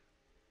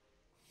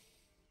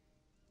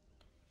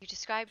 You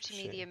described to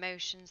me the Shame.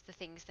 emotions, the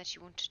things that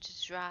you wanted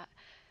to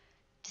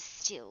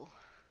distill.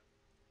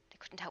 I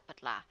couldn't help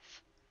but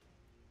laugh.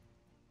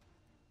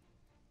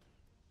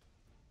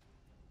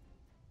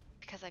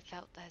 Because I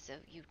felt as though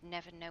you'd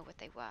never know what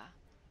they were.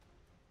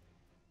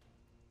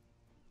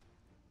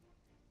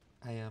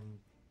 I am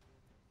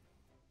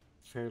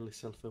fairly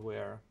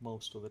self-aware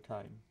most of the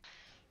time.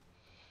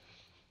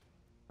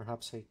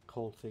 Perhaps I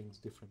call things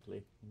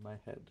differently in my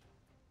head.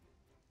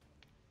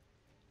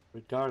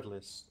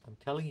 Regardless, I'm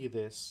telling you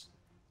this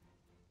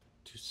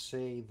to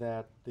say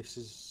that this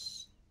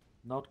is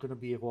not going to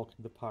be a walk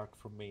in the park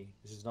for me.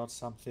 This is not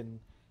something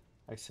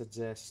I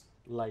suggest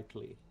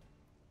lightly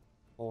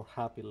or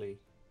happily,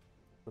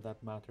 for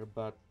that matter,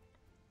 but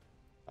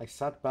I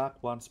sat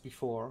back once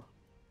before.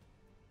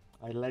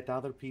 I let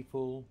other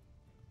people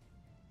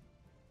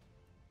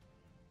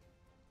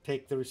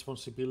take the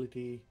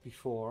responsibility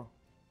before,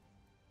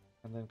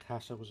 and then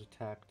Kasha was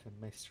attacked and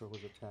Maestro was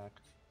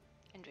attacked.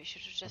 And we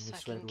should have just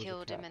Miss fucking Red was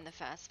killed him in attacked.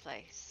 the first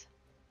place.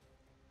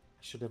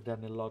 I should have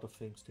done a lot of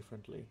things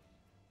differently.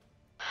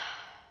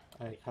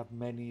 I have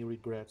many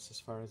regrets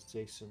as far as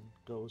Jason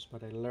goes,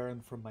 but I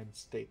learned from my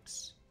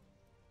mistakes.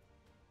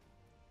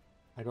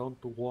 I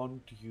don't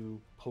want you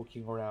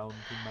poking around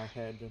in my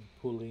head and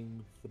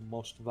pulling the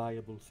most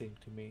viable thing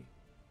to me.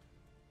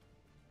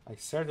 I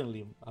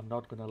certainly am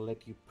not gonna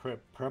let you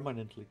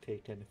permanently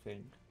take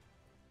anything.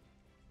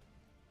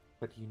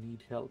 But you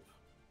need help.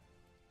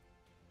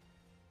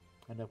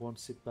 And I won't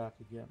sit back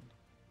again.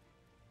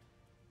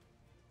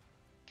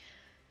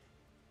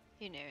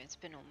 You know, it's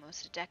been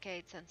almost a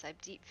decade since I've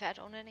deep fed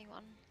on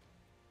anyone.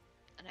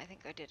 And I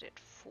think I did it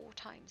 4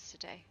 times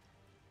today.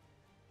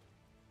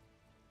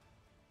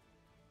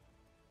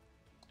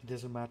 It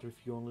doesn't matter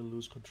if you only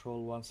lose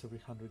control once every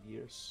 100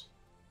 years.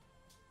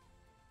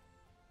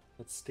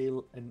 That's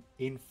still an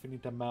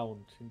infinite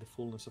amount in the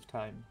fullness of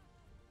time.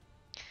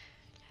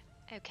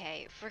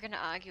 Okay, if we're gonna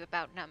argue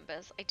about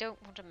numbers, I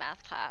don't want a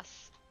math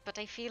class. But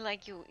I feel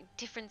like you're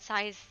different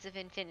sizes of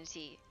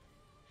infinity.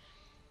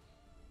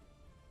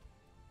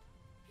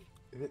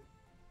 There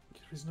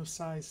is no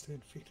size to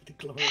infinity,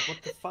 Gloria.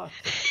 What the fuck?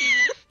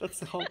 That's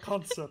the whole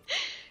concept.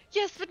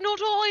 Yes, but not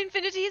all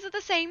infinities are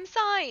the same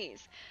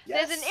size.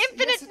 Yes, there's an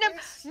infinite yes, it number.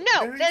 is. No,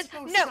 There there's is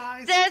no no.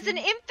 size There's to- an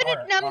infinite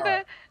Alright, number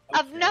alright,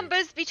 of okay.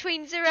 numbers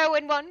between 0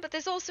 and 1, but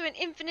there's also an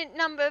infinite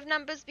number of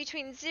numbers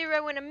between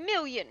 0 and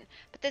 1,000,000.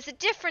 But there's a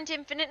different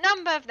infinite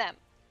number of them.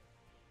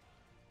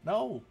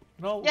 No.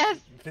 Yes.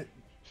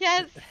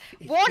 Yes.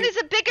 One is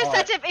a bigger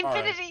Alright, set of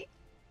alright. infinity.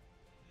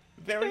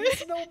 There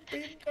is no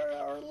bigger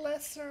or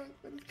lesser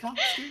when it comes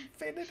to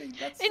infinity.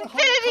 That's the whole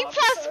Infinity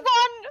plus concept.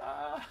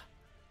 1.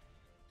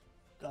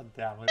 God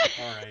damn it.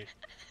 Alright.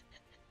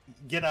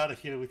 Get out of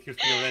here with your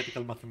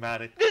theoretical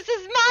mathematics. This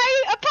is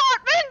my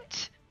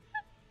apartment.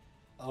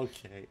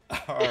 Okay.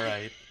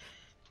 Alright.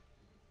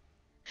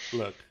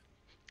 Look.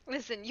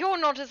 Listen, you're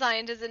not a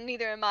scientist and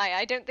neither am I.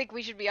 I don't think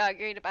we should be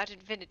arguing about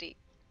infinity.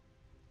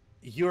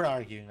 You're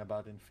arguing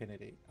about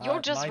infinity.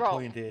 You're just my wrong.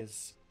 point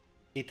is,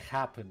 it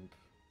happened.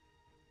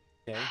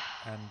 Okay?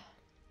 And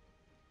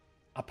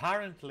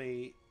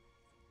apparently,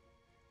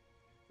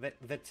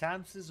 the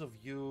chances of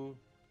you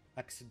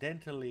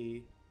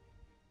accidentally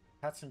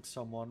touching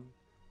someone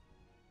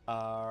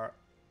are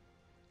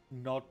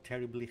not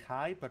terribly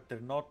high, but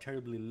they're not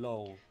terribly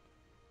low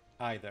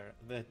either.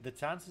 The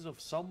chances of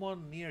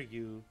someone near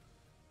you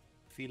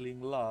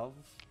feeling love,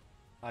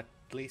 at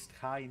least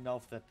high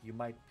enough that you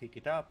might pick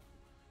it up,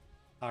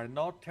 are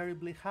not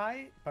terribly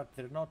high, but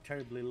they're not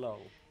terribly low.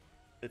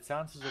 The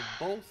chances of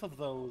both of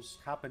those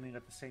happening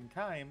at the same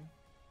time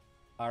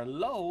are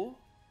low,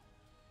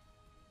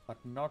 but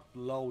not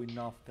low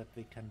enough that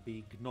they can be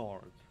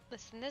ignored.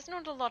 Listen, there's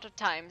not a lot of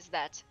times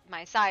that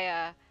my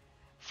sire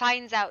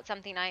finds out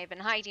something I have been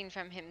hiding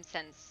from him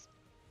since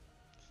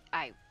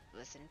I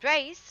was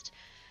embraced,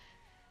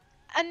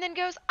 and then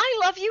goes, I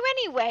love you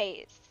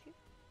anyways.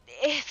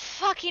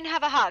 Fucking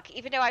have a hug,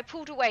 even though I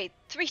pulled away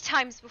 3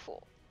 times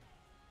before.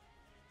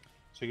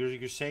 So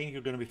you're saying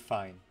you're gonna be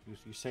fine.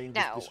 You're saying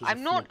this, No, this was I'm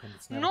a not fluke and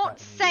it's never not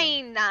happening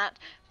saying that,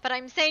 but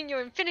I'm saying your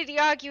infinity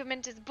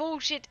argument is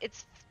bullshit.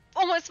 It's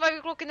almost 5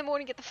 o'clock in the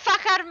morning. Get the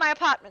fuck out of my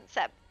apartment,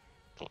 Seb.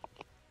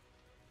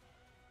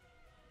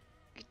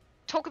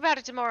 Talk about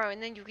it tomorrow,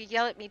 and then you can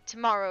yell at me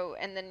tomorrow,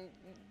 and then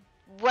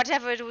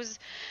whatever it was.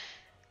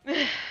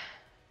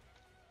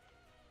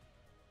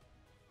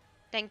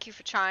 Thank you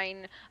for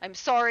trying. I'm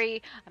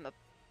sorry. I'm a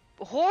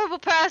horrible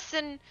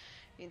person.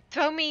 You can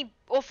throw me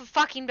off a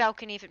fucking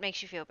balcony if it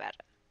makes you feel better.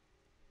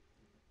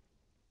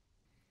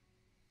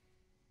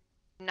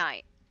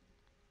 Night.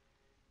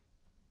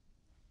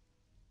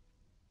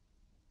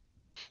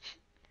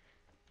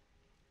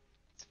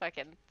 It's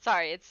fucking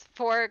sorry. It's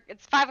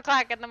 5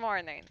 o'clock in the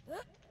morning.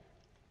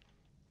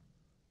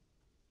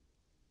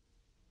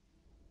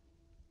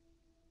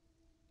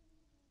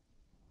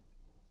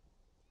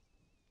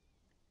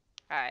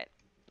 All right,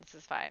 this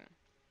is fine.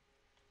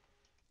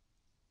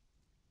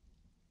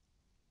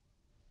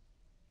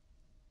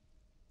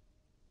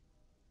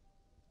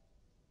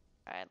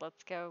 All right,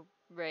 let's go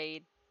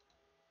raid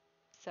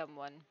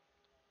someone.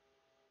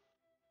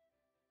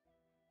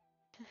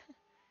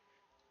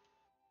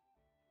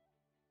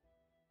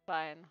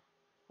 Fine.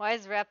 Why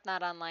is Rep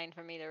not online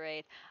for me to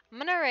raid? I'm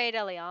gonna raid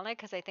Eliana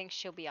because I think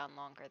she'll be on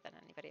longer than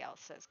anybody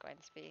else is going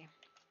to be.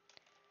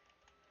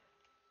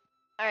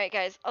 Alright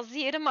guys, I'll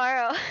see you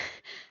tomorrow.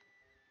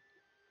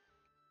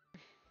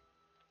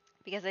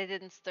 Because I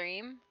didn't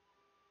stream.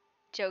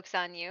 Joke's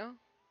on you.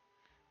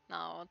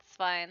 No, it's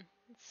fine.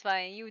 It's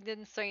fine. You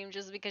didn't stream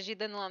just because you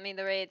didn't want me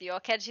to raid you. I'll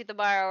catch you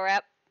tomorrow,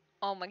 Rep.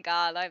 Oh my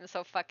god, I'm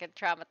so fucking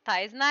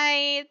traumatized.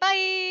 Night!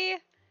 Bye!